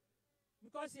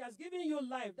 Because he has given you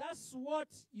life. That's what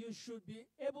you should be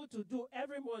able to do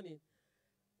every morning.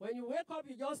 When you wake up,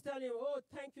 you just tell him, oh,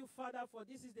 thank you, Father, for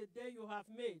this is the day you have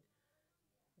made,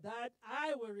 that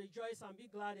I will rejoice and be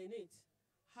glad in it.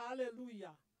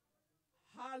 Hallelujah.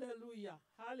 Hallelujah.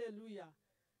 Hallelujah.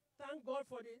 Thank God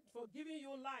for giving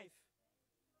you life.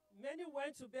 Many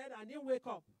went to bed and didn't wake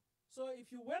up. So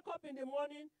if you wake up in the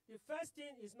morning, the first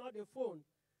thing is not the phone.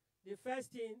 The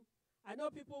first thing, I know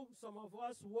some of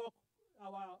us work,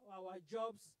 our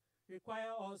jobs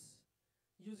require us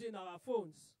using our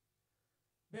phones.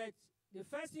 But The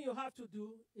first thing you have to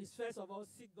do is, first of all,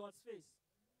 seek God's face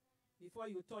before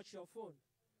you touch your phone.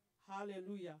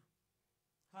 Hallelujah.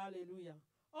 Hallelujah.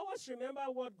 Always remember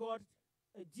what God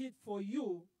did for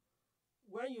you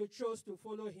when you chose to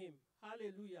follow him.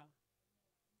 Hallelujah.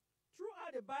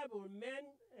 Throughout the Bible,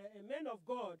 men of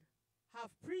God have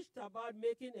preached about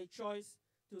making a choice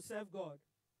to serve God.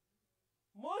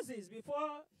 Moses,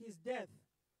 before his death,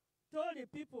 told his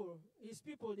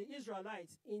people, the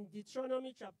Israelites, in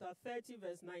Deuteronomy chapter 30,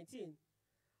 verse 19,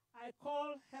 I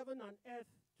call heaven and earth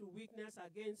to witness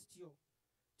against you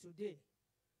today,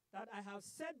 that I have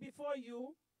set before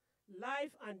you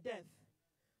life and death,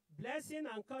 blessing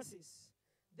and curses.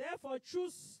 Therefore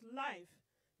choose life,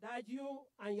 that you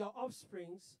and your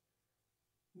offsprings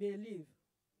may live.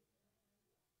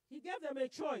 He gave them a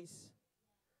choice.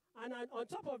 And on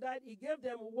top of that, he gave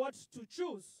them what to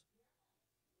choose.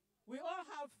 We all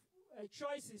have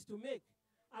choices to make.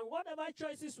 And whatever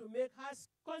choices we make has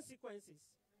consequences,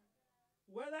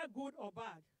 whether good or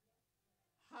bad.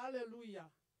 Hallelujah.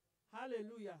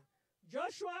 Hallelujah.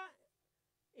 Joshua,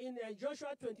 in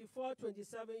Joshua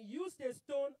 24:27, used a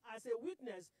stone as a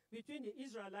witness between the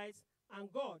Israelites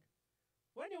and God.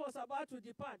 When he was about to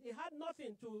depart, he had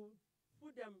nothing to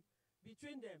put them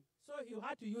between them. So he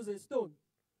had to use a stone.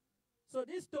 So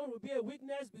this stone will be a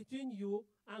witness between you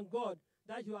and God,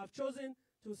 that you have chosen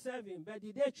to serve him. But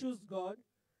did they choose God?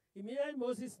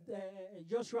 Immediately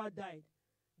Joshua died.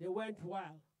 They went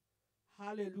wild.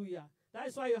 Hallelujah. That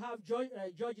is why you have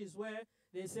Judges where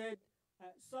they said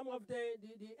some of the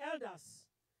elders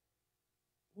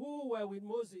who were with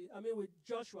with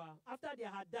Joshua, after they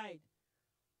had died,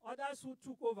 others who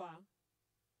took over,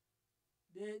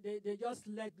 they just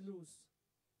let loose.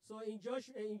 So in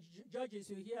Judges,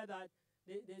 you hear that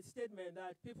the statement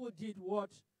that people did what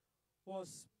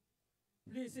was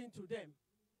pleasing to them.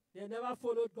 They never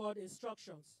followed God's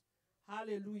instructions.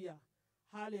 Hallelujah.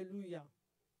 Hallelujah.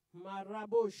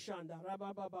 Marabo shanda.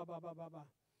 Rababababababa.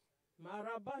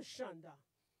 Maraba shanda.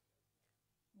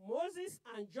 Moses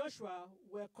and Joshua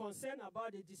were concerned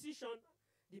about the decision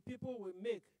the people will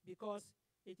make, because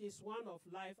it is one of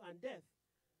life and death.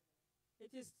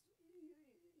 It is,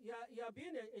 you are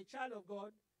being a child of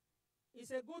God.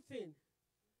 It's a good thing.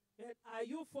 But are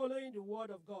you following the word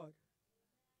of God?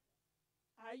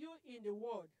 Are you in the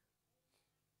word?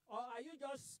 Or are you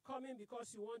just coming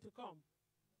because you want to come?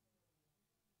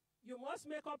 You must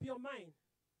make up your mind.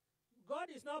 God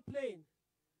is not playing.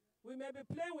 We may be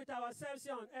playing with ourselves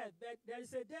here on earth, but there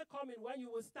is a day coming when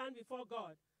you will stand before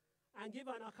God and give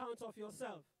an account of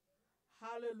yourself.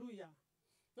 Hallelujah.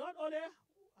 Not only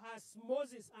has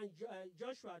Moses and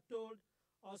Joshua told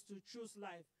us to choose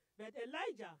life, but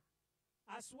Elijah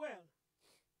as well.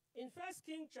 In 1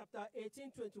 Kings chapter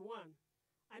 18:21,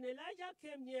 and Elijah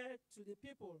came near to the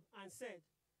people and said,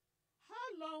 how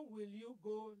long will you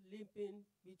go limping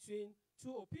between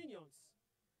two opinions?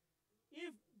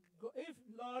 If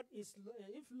Lord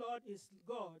is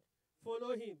God,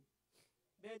 follow him.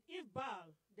 But if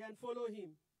Baal, then follow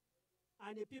him.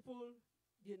 And the people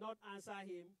did not answer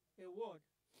him a word.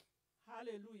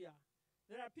 Hallelujah.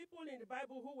 There are people in the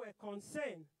Bible who were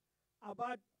concerned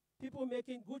about people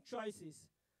making good choices.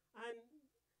 And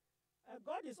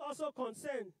God is also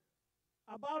concerned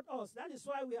about us. That is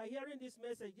why we are hearing this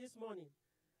message this morning.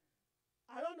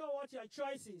 I don't know what your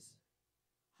choice is.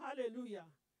 Hallelujah.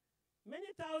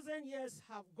 Many thousand years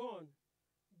have gone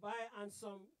by, and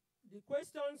the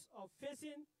questions of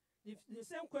facing, the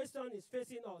same question is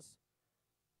facing us.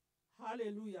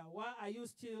 Hallelujah. Why are you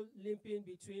still limping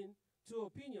between two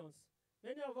opinions?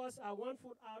 Many of us are 1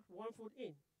 foot out, 1 foot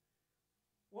in.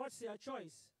 What's your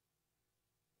choice?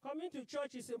 Coming to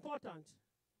church is important.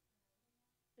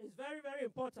 It's very, very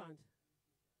important.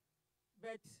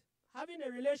 But having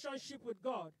a relationship with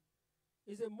God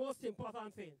is the most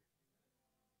important thing.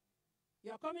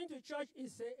 Your coming to church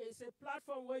is a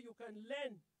platform where you can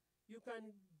learn, you can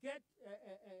get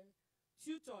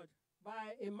tutored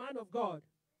by a man of God.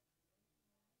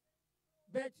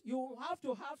 But you have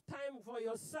to have time for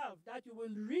yourself, that you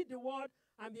will read the word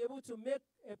and be able to make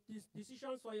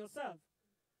decisions for yourself.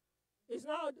 It's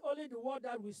not only the word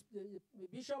that the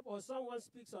bishop or someone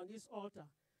speaks on this altar.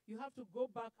 You have to go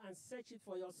back and search it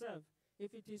for yourself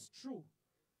if it is true.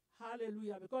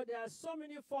 Hallelujah. Because there are so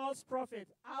many false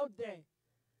prophets out there.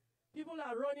 People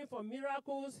are running for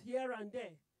miracles here and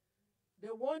there. They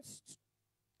want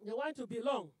to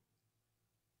belong.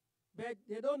 But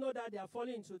they don't know that they are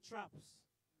falling into traps.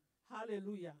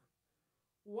 Hallelujah.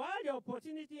 While the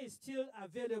opportunity is still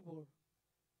available,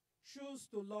 choose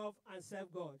to love and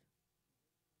serve God.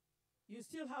 You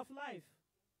still have life.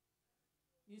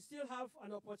 You still have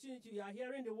an opportunity. You are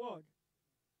hearing the word.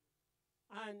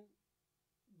 And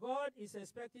God is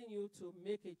expecting you to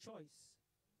make a choice.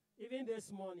 Even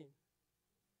this morning.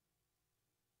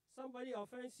 Somebody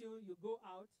offends you, you go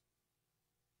out,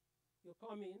 you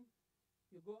come in,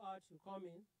 you go out, you come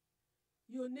in.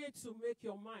 You need to make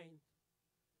your mind.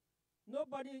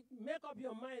 Nobody make up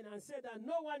your mind and say that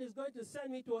no one is going to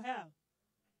send me to hell.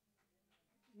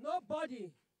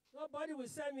 Nobody will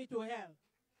send me to hell.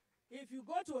 If you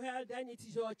go to hell, then it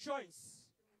is your choice.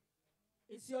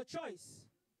 It's your choice.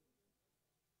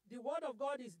 The word of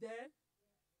God is there.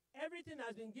 Everything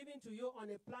has been given to you on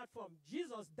a platform.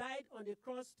 Jesus died on the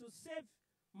cross to save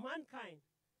mankind.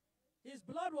 His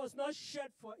blood was not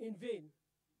shed for in vain.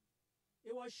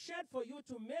 It was shed for you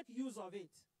to make use of it.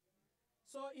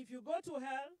 So if you go to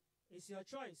hell, it's your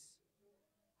choice.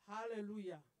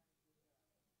 Hallelujah.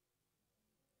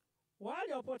 While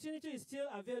the opportunity is still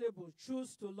available,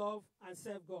 choose to love and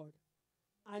serve God.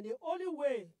 And the only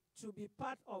way to be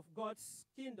part of God's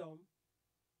kingdom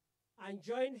and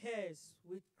join heirs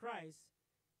with Christ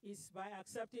is by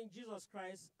accepting Jesus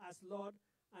Christ as Lord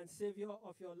and Savior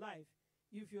of your life,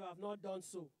 if you have not done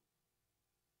so.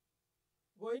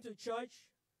 Going to church,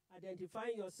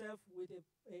 identifying yourself with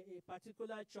a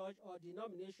particular church or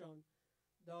denomination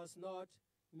does not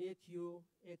make you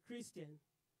a Christian.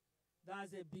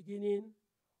 That's the beginning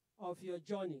of your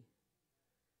journey.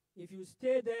 If you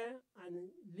stay there and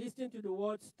listen to the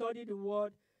word, study the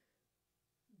word,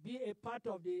 be a part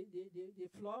of the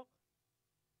flock,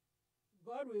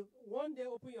 God will one day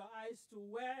open your eyes to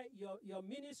where your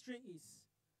ministry is.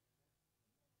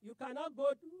 You cannot go,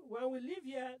 when we live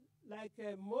here like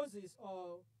Moses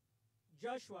or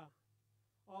Joshua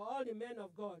or all the men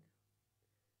of God,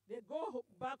 they go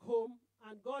back home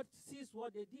and God sees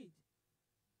what they did.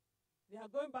 They are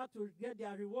going back to get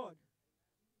their reward.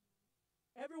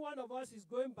 Every one of us is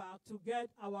going back to get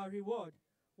our reward.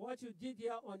 What you did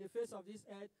here on the face of this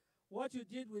earth, what you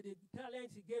did with the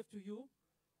talents he gave to you,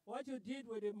 what you did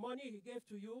with the money he gave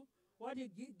to you, what you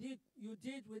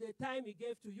did with the time he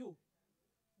gave to you.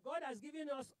 God has given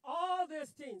us all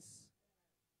these things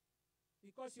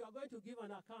because you are going to give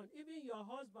an account. Even your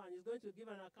husband is going to give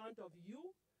an account of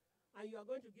you, and you are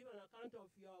going to give an account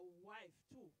of your wife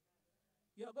too.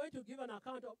 You are going to give an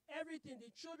account of everything.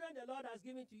 The children the Lord has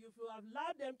given to you, if you have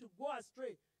allowed them to go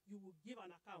astray, you will give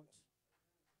an account.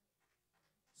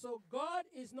 So God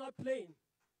is not playing.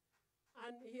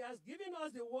 And he has given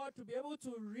us the word to be able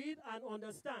to read and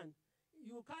understand.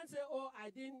 You can't say, oh, I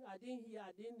didn't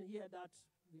hear that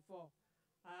before.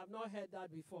 I have not heard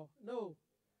that before. No.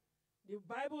 The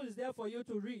Bible is there for you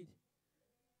to read.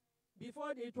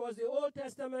 Before, it was the Old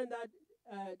Testament that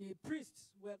the priests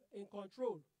were in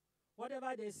control.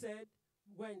 Whatever they said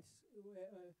went.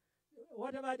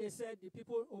 Whatever they said, the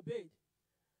people obeyed.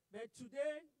 But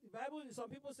today, the Bible, some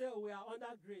people say, oh, we are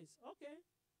under grace. Okay,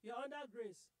 you are under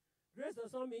grace. Grace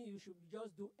does not mean you should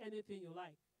just do anything you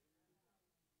like.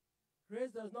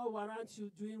 Grace does not warrant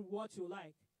you doing what you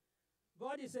like.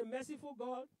 God is a merciful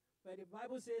God, but the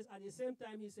Bible says at the same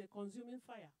time, he's a consuming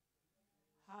fire.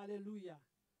 Hallelujah.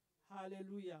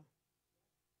 Hallelujah.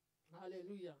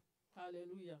 Hallelujah.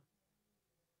 Hallelujah.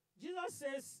 Jesus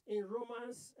says in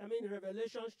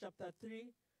Revelation chapter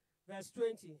 3, verse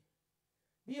 20,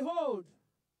 behold,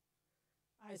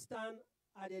 I stand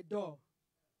at the door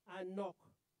and knock.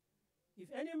 If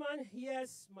any man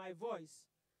hears my voice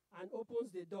and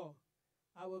opens the door,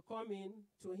 I will come in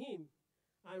to him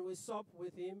and will sup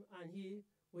with him and he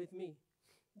with me.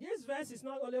 This verse is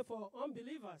not only for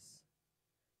unbelievers.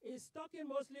 It's talking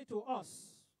mostly to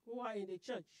us who are in the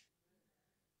church.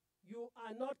 You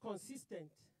are not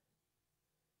consistent.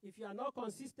 If you are not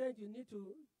consistent, you need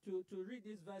to read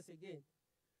this verse again.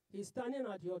 He's standing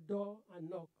at your door and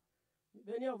knock.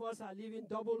 Many of us are living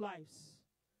double lives.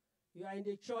 You are in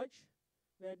the church,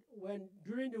 but when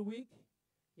during the week,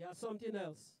 you are something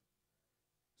else.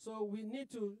 So we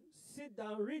need to sit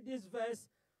down, read this verse,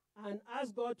 and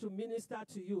ask God to minister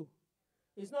to you.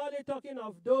 It's not only talking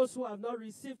of those who have not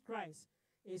received Christ.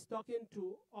 It's talking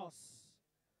to us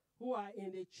who are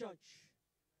in the church.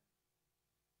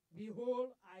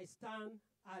 Behold, I stand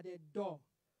at the door.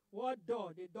 What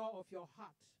door? The door of your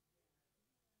heart.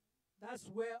 That's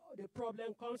where the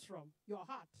problem comes from, your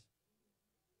heart.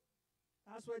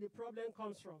 That's where the problem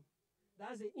comes from.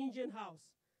 That's the engine house.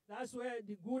 That's where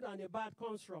the good and the bad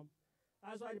comes from.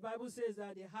 That's why the Bible says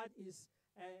that the heart is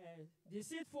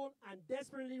deceitful and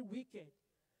desperately wicked.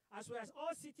 As we are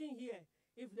all sitting here,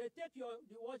 if they take your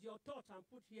thought and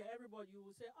put here, everybody, you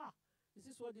will say, this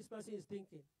is what this person is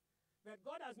thinking. But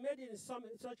God has made it in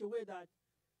such a way that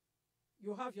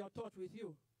you have your thought with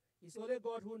you. It's only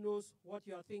God who knows what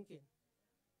you are thinking.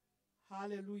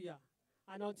 Hallelujah.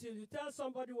 And until you tell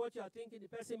somebody what you are thinking, the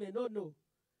person may not know.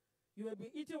 You may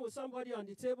be eating with somebody on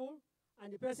the table,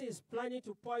 and the person is planning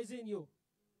to poison you.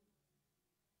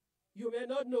 You may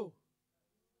not know.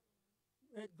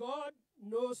 But God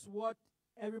knows what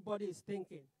everybody is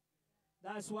thinking.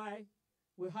 That's why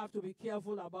we have to be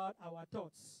careful about our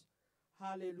thoughts.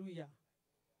 Hallelujah.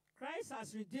 Christ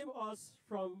has redeemed us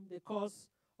from the curse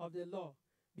of the law,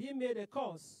 being made a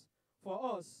curse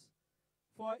for us.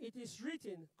 For it is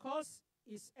written, cursed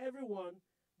is everyone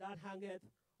that hangeth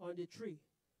on the tree.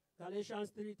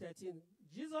 Galatians 3:13.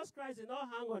 Jesus Christ did not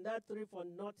hang on that tree for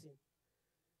nothing.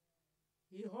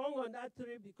 He hung on that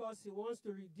tree because he wants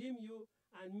to redeem you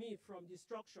and me from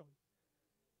destruction.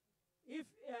 If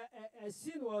a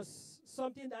sin was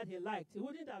something that he liked, he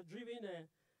wouldn't have driven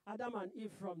Adam and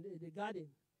Eve from the garden.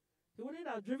 He wouldn't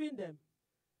have driven them.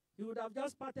 He would have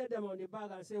just patted them on the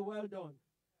back and said, well done.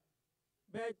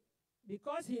 But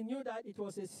because he knew that it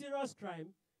was a serious crime,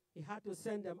 he had to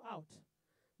send them out.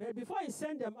 But before he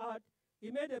sent them out, he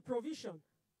made a provision.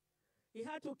 He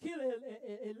had to kill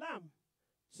a lamb,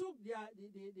 took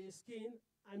the skin,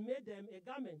 and made them a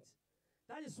garment.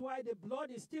 That is why the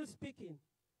blood is still speaking.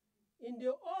 In the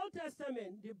Old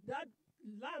Testament, that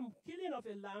lamb, killing of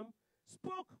a lamb,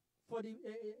 spoke for the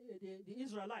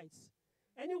Israelites.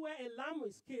 Anywhere a lamb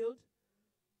is killed,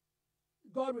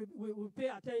 God will pay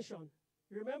attention.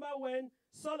 Remember when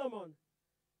Solomon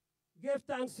gave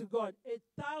thanks to God,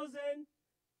 1,000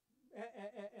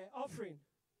 offering.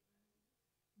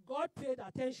 God paid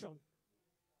attention.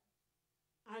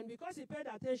 And because he paid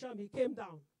attention, he came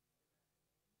down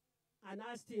and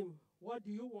asked him, what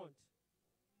do you want?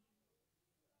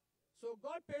 So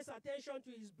God pays attention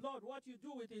to his blood, what you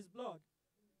do with his blood.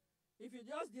 If you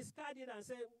just discard it and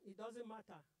say, it doesn't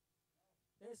matter,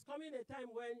 there's coming a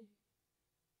time when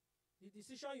the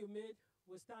decision you made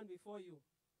will stand before you.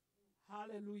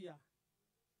 Hallelujah.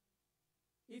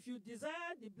 If you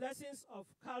desire the blessings of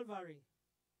Calvary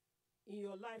in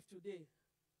your life today,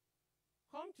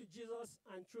 come to Jesus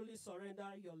and truly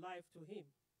surrender your life to him.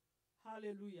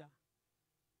 Hallelujah.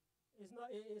 It's not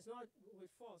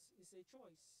with force, it's a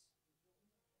choice.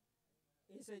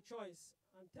 It's a choice.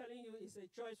 I'm telling you, it's a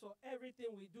choice for everything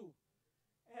we do.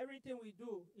 Everything we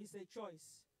do is a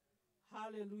choice.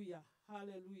 Hallelujah.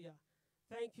 Hallelujah.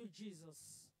 Thank you, Jesus.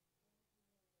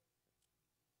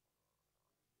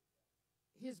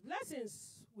 His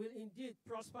blessings will indeed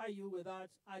prosper you without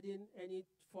adding any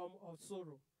form of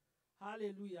sorrow.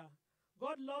 Hallelujah.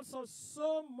 God loves us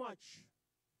so much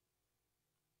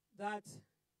that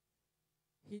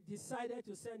he decided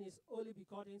to send his only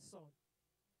begotten Son,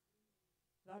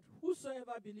 that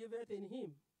whosoever believeth in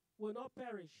him will not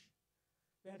perish,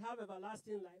 but have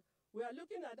everlasting life. We are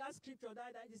looking at that scripture,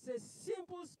 that it's a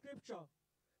simple scripture,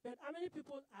 but how many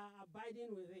people are abiding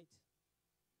with it?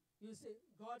 You say,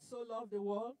 God so loved the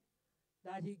world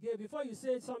that he gave. Before you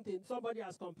say something, somebody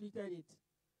has completed it.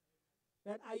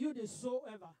 But are you the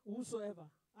soever, whosoever?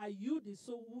 Are you the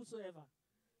so whosoever?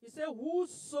 He said,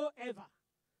 whosoever.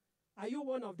 Are you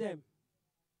one of them?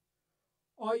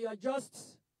 Or you're just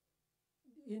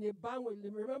in a banquet?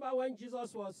 Remember when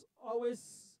Jesus was always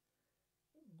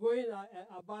going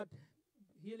about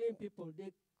healing people?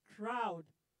 The crowd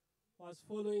was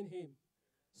following him.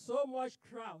 So much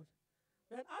crowd.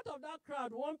 But out of that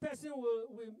crowd, one person will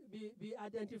be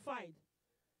identified.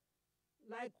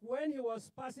 Like when he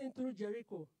was passing through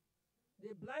Jericho,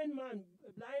 the blind man,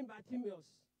 blind Bartimaeus,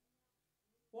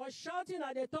 was shouting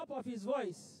at the top of his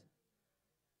voice,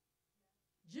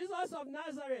 Jesus of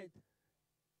Nazareth,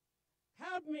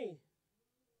 help me.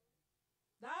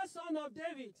 Thou son of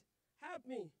David, help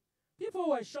me. People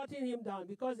were shutting him down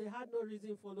because they had no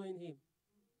reason following him.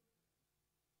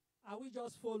 Are we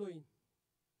just following?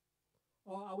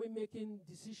 Or are we making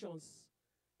decisions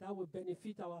that will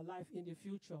benefit our life in the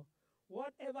future?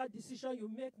 Whatever decision you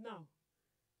make now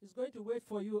is going to wait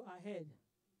for you ahead.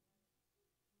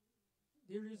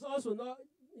 The results will not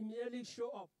immediately show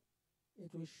up. It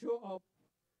will show up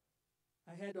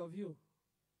ahead of you.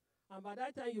 And by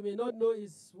that time, you may not know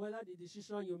is whether the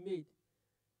decision you made.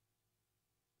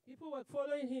 People were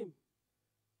following him.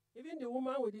 Even the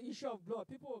woman with the issue of blood,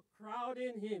 people were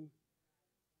crowding him.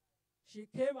 She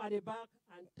came at the back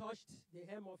and touched the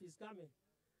hem of his garment.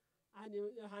 And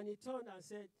he turned and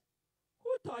said,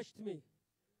 who touched me?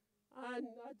 And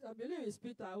I believe it's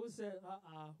Peter who said,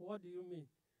 what do you mean?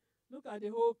 Look at the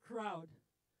whole crowd.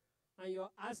 And you're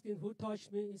asking who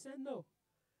touched me? He said, no.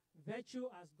 Virtue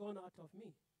has gone out of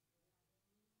me.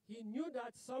 He knew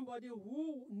that somebody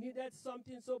who needed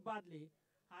something so badly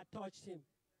had touched him.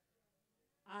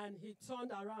 And he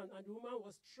turned around, and the woman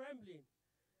was trembling.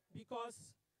 Because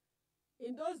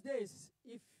in those days,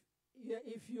 if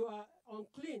if you are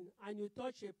unclean and you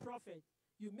touch a prophet,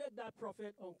 you make that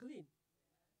prophet unclean.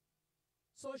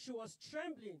 So she was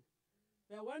trembling.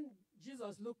 But when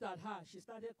Jesus looked at her, she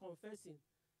started confessing.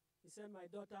 He said, my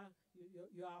daughter,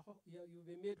 you've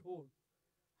been made whole.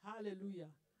 Hallelujah.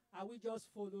 Are we just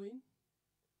following?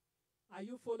 Are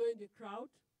you following the crowd?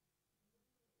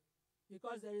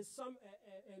 Because there is some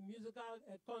a musical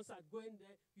concert going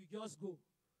there, you just go.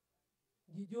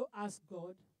 Did you ask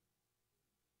God?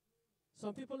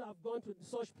 Some people have gone to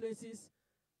such places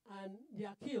and they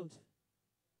are killed.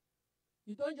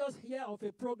 You don't just hear of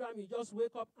a program, you just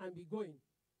wake up and be going.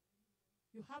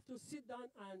 You have to sit down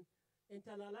and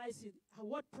internalize it.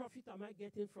 What profit am I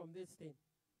getting from this thing?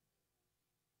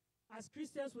 As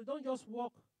Christians, we don't just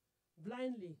walk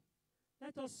blindly.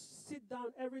 Let us sit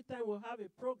down every time we have a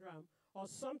program or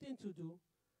something to do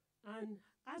and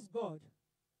ask God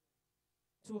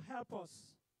to help us.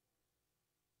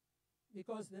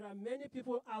 Because there are many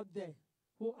people out there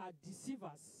who are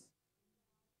deceivers.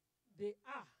 They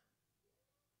are.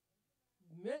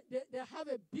 They have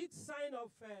a big sign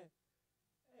of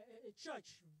a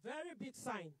church, very big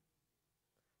sign.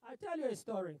 I'll tell you a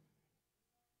story.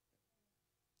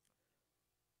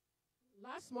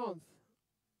 Last month,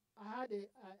 I had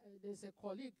there's a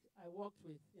colleague I worked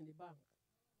with in the bank.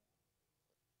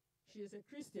 She is a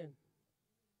Christian.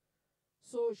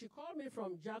 So she called me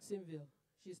from Jacksonville.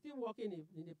 She's still working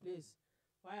in the place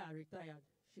where I retired.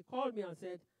 She called me and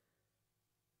said,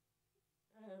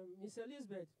 Miss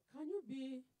Elizabeth, can you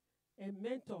be a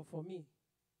mentor for me?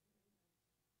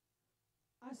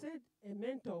 I said, a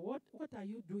mentor, what are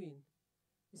you doing?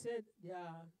 He said,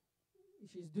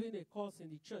 she's doing a course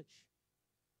in the church.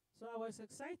 So I was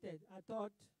excited. I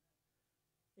thought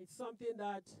it's something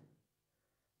that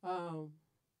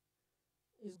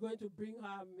is going to bring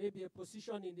her maybe a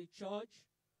position in the church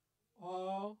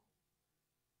or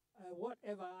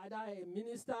whatever, either a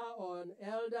minister or an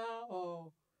elder,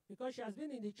 or because she has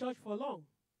been in the church for long.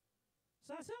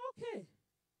 So I said, okay.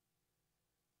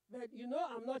 But you know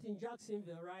I'm not in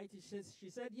Jacksonville, right? She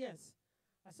said yes.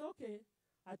 I said, okay.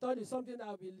 I thought it's something that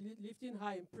I'll be lifting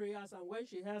her in prayers, and when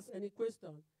she has any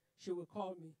question, she will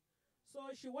call me. So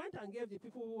she went and gave the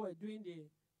people who were doing the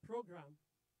program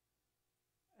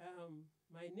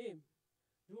my name.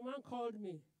 The woman called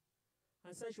me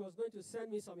and said she was going to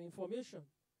send me some information.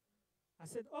 I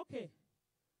said, okay.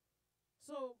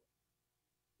 So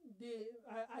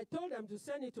I told them to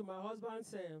send it to my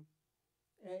husband's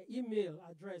email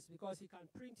address because he can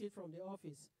print it from the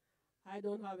office. I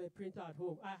don't have a printer at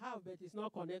home. I have, but it's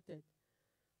not connected.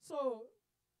 So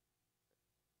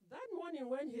that morning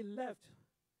when he left,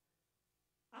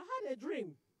 I had a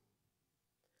dream.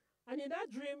 And in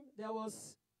that dream, there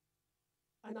was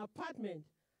an apartment,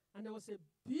 and there was a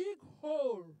big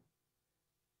hole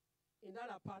in that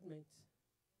apartment.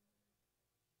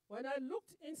 When I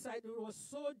looked inside, it was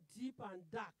so deep and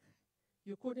dark,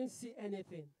 you couldn't see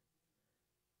anything.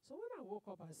 So when I woke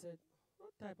up, I said,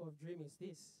 what type of dream is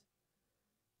this?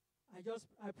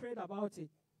 I prayed about it.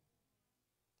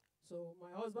 So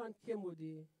my husband came with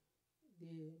the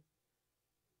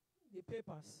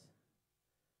papers.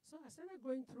 So I started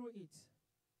going through it.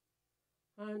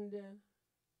 And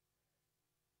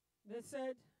they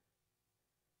said,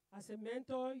 as a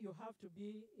mentor, you have to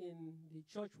be in the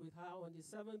church with her on the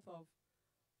 7th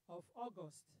of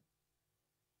August.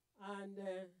 And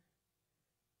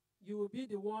you will be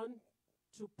the one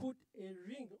to put a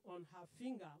ring on her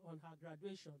finger on her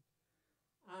graduation.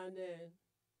 And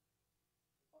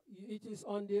it is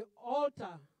on the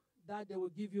altar that they will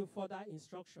give you further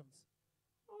instructions.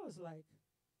 I was like,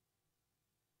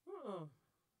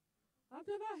 I've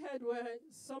never heard where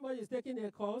somebody is taking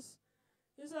a course.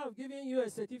 Instead of giving you a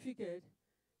certificate,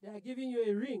 they are giving you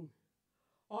a ring.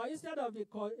 Or instead of the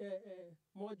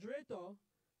moderator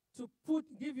to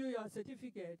give you your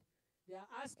certificate, they are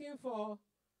asking for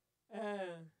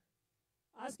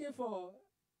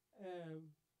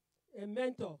a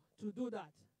mentor to do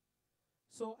that.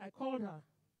 So I called her.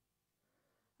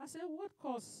 I said, what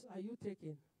course are you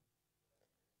taking?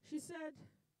 She said,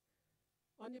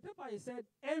 on the paper it said,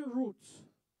 en route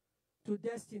to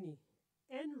destiny.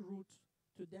 En route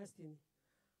to destiny.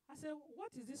 I said,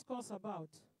 what is this course about?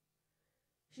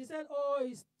 She said, oh,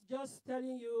 it's just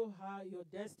telling you how your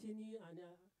destiny, and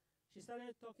she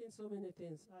started talking so many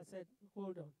things. I said,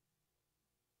 hold on.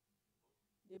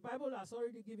 The Bible has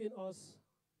already given us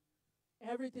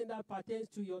everything that pertains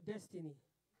to your destiny.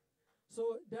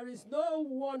 So there is no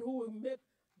one who will make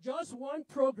just one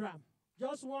program,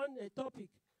 just one topic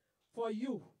for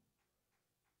you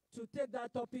to take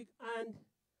that topic. And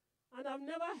I've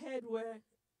never heard where,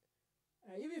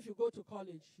 even if you go to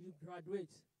college, you graduate,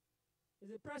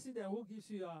 It's the president who gives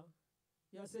you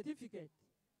your certificate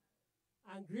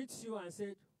and greets you and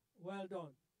said, well done.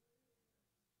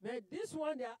 But this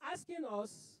one, they are asking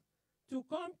us to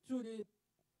come to the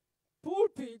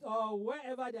pulpit or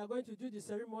wherever they are going to do the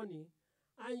ceremony,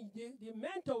 and the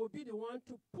mentor will be the one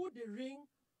to put the ring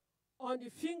on the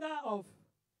finger of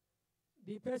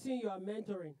the person you are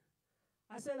mentoring.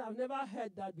 I said, I've never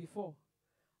heard that before.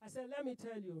 I said, let me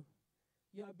tell you,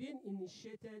 you are being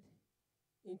initiated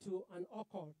into an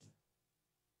occult.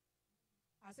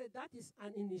 I said, that is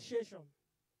an initiation.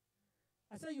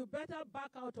 I said, you better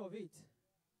back out of it.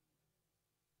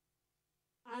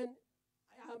 And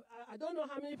I don't know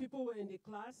how many people were in the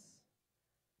class,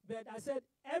 but I said,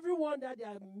 everyone that they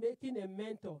are making a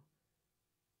mentor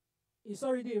is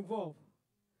already involved.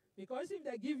 Because if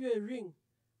they give you a ring,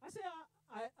 I said,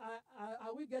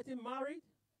 are we getting married?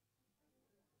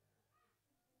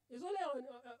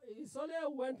 It's only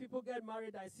when people get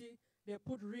married I see they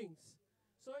put rings.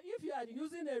 So if you are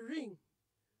using a ring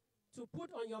to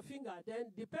put on your finger,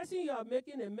 then the person you are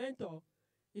making a mentor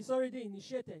is already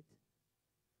initiated.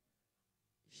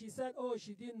 She said, oh,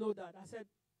 she didn't know that. I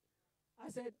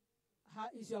said,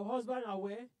 is your husband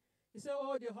aware? He said,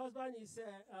 oh, the husband is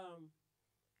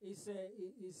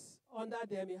under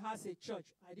them. He has a church.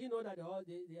 I didn't know that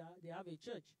they have a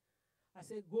church. I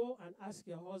said, go and ask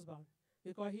your husband,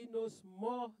 because he knows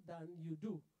more than you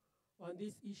do on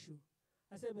this issue.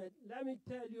 I said, but let me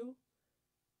tell you,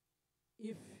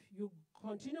 if you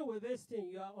continue with this thing,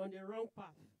 you are on the wrong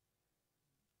path.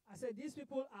 I said, these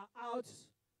people are out.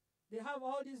 They have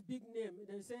all these big names.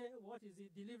 They say, what is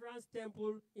it? Deliverance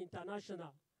Temple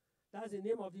International. That's the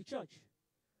name of the church.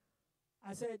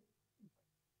 I said,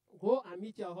 go and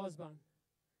meet your husband.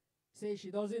 Say she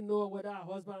doesn't know whether her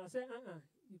husband. I said,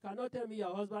 you cannot tell me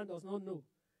your husband does not know.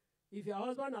 If your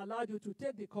husband allowed you to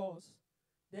take the course,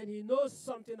 then he knows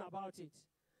something about it.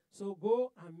 So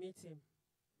go and meet him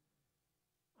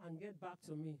and get back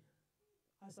to me.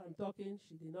 As I'm talking,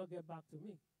 she did not get back to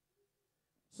me.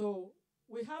 So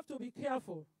we have to be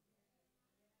careful.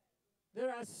 There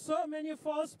are so many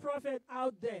false prophets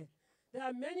out there. There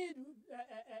are many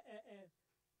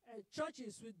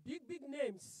churches with big, big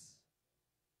names.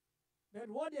 But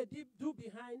what they do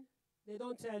behind, they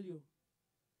don't tell you.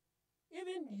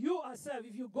 Even you yourself,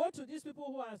 if you go to these people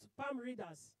who are palm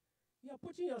readers, you are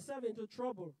putting yourself into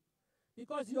trouble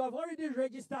because you have already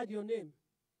registered your name.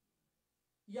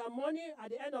 Your money at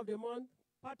the end of the month,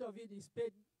 part of it is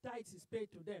paid, tithes is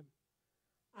paid to them.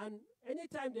 And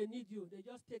anytime they need you, they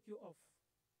just take you off.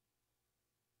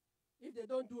 If they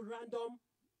don't do random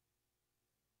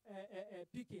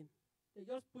picking, they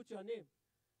just put your name.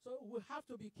 So we have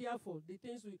to be careful. The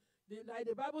things like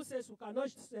the Bible says, we cannot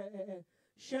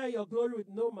share your glory with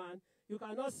no man. You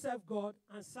cannot serve God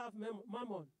and serve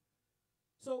mammon.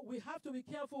 So we have to be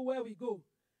careful where we go.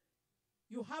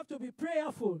 You have to be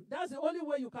prayerful. That's the only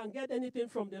way you can get anything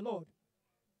from the Lord.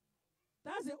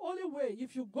 That's the only way.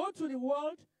 If you go to the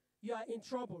world, you are in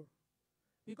trouble.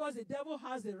 Because the devil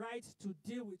has the right to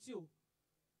deal with you.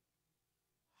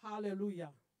 Hallelujah.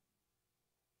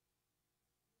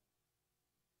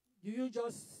 Do you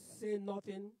just say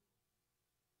nothing?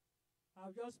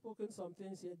 I've just spoken some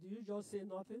things here. Do you just say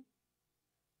nothing?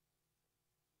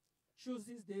 Choose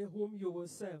this day whom you will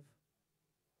serve.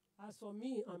 As for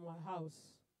me and my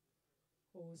house,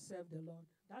 we will serve the Lord.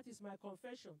 That is my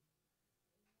confession.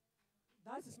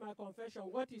 That is my confession.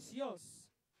 What is yours?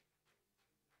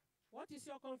 What is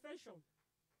your confession?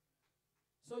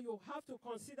 So you have to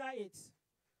consider it.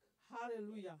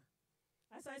 Hallelujah.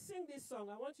 As I sing this song,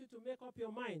 I want you to make up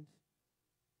your mind.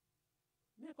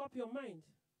 Make up your mind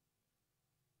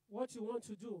what you want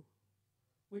to do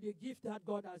with the gift that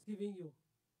God has given you,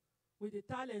 with the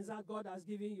talents that God has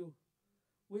given you,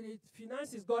 with the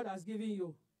finances God has given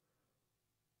you.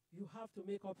 You have to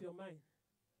make up your mind.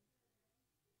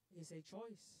 It's a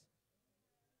choice.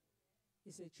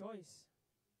 It's a choice.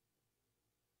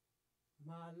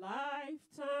 My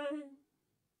lifetime,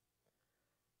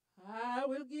 I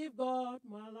will give God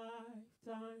my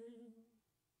lifetime.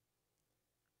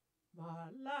 My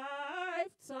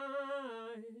lifetime,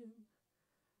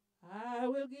 I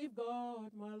will give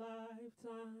God my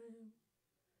lifetime.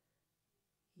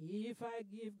 If I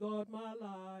give God my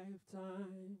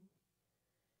lifetime,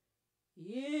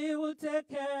 He will take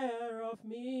care of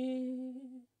me.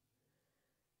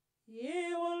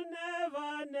 He will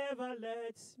never, never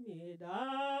let me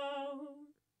down.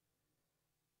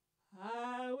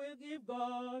 I will give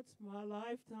God my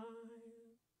lifetime.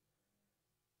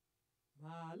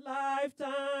 My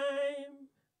lifetime,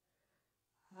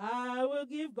 I will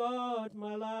give God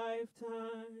my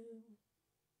lifetime.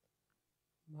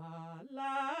 My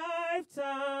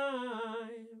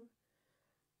lifetime,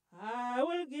 I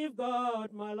will give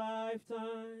God my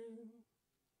lifetime.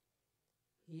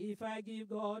 If I give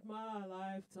God my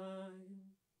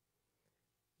lifetime,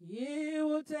 He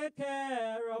will take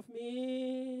care of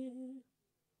me.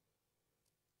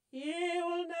 He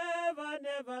will never,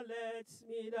 never let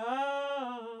me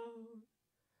down.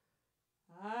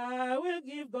 I will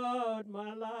give God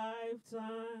my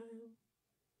lifetime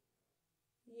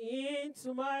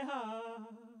into my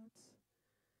heart,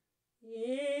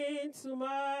 into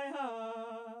my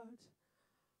heart.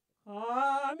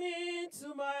 Come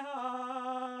into my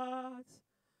heart,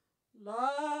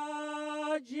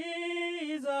 Lord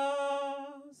Jesus.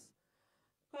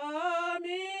 Come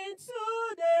in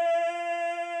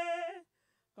today,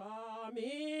 come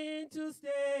in to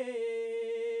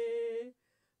stay,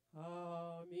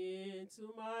 come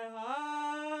into my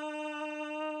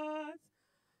heart,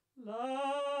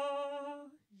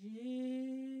 Lord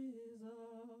Jesus.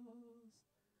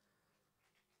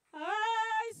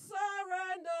 I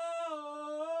surrender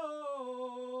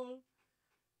all.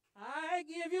 I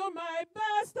give you my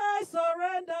best, I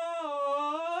surrender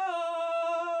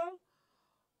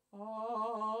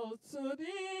all to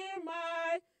thee,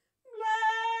 my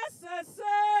blessed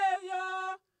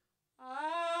Savior.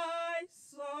 I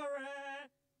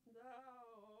surrender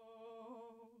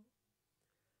all.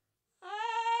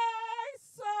 I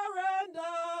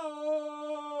surrender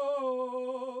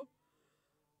all.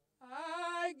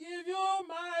 I give you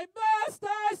my best,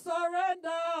 I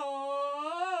surrender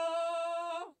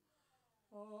all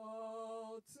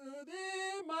to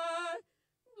thee, my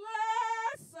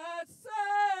blessed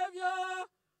Savior.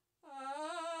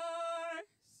 I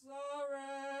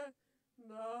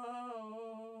surrender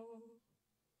all.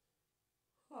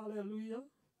 Hallelujah.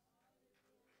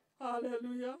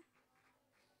 Hallelujah.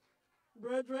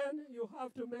 Brethren, you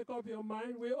have to make up your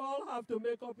mind. We all have to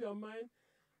make up your mind.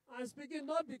 I'm speaking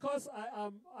not because I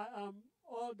am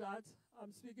all that.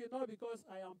 I'm speaking not because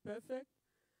I am perfect.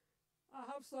 I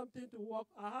have something to work.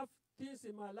 I have things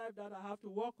in my life that I have to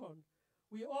work on.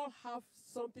 We all have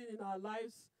something in our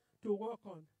lives to work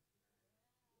on.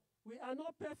 We are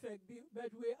not perfect,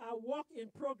 but we are work in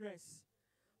progress.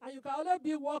 And you can only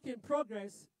be work in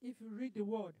progress if you read the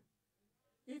word,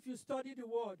 if you study the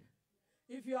word,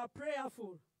 if you are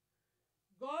prayerful.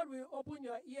 God will open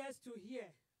your ears to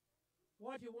hear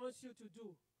what He wants you to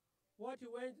do, what He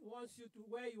wants you to,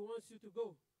 where He wants you to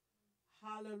go.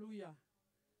 Hallelujah.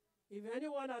 If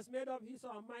anyone has made up his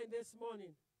or her mind this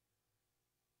morning,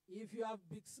 if you have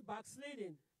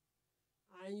backsliding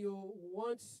and you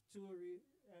want to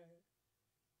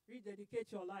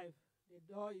rededicate your life, the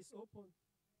door is open.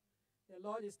 The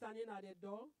Lord is standing at the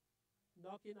door,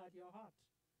 knocking at your heart.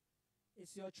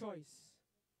 It's your choice.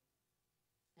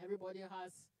 Everybody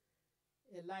has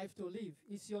a life to live.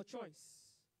 It's your choice.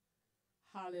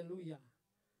 Hallelujah.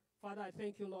 Father, I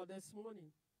thank you, Lord, this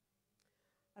morning.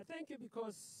 I thank you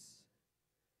because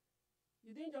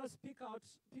you didn't just pick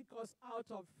us out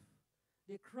of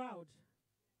the crowd.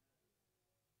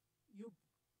 You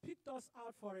picked us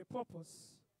out for a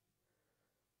purpose.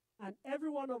 And every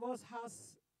one of us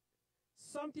has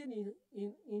something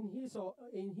in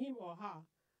him or her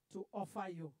to offer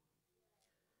you.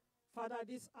 Father,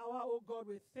 this hour, oh God,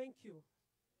 we thank you.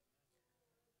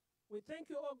 We thank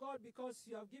you, oh God, because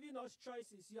you have given us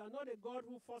choices. You are not a God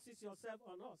who forces yourself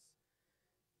on us.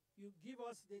 You give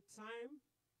us the time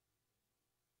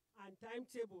and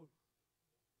timetable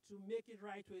to make it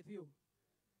right with you.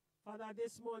 Father,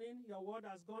 this morning, your word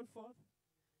has gone forth.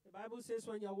 The Bible says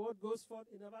when your word goes forth,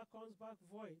 it never comes back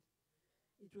void.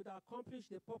 It would accomplish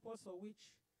the purpose for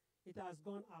which it has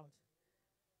gone out.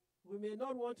 We may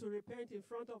not want to repent in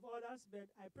front of others, but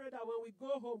I pray that when we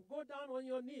go home, go down on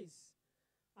your knees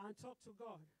and talk to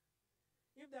God.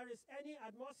 If there is any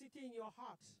animosity in your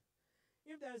heart,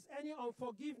 if there is any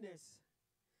unforgiveness,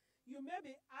 you may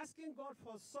be asking God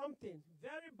for something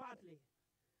very badly,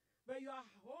 but you are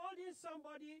holding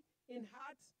somebody in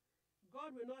heart,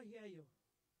 God will not hear you.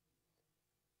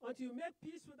 Until you make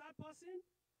peace with that person,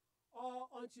 or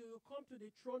until you come to the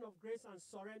throne of grace and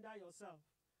surrender yourself.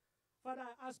 Father,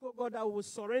 I ask, oh God, that we will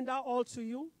surrender all to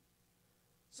you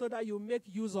so that you make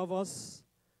use of us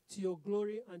to your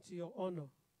glory and to your honor.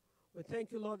 We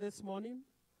thank you, Lord, this morning.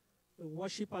 We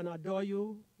worship and adore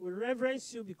you. We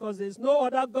reverence you because there is no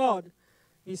other God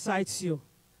besides you.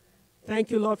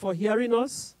 Thank you, Lord, for hearing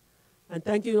us. And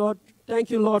thank you,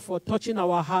 Lord, for touching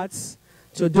our hearts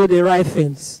to do the right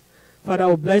things. Father,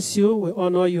 we bless you. We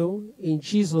honor you. In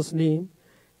Jesus' name,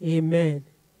 amen.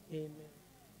 Amen.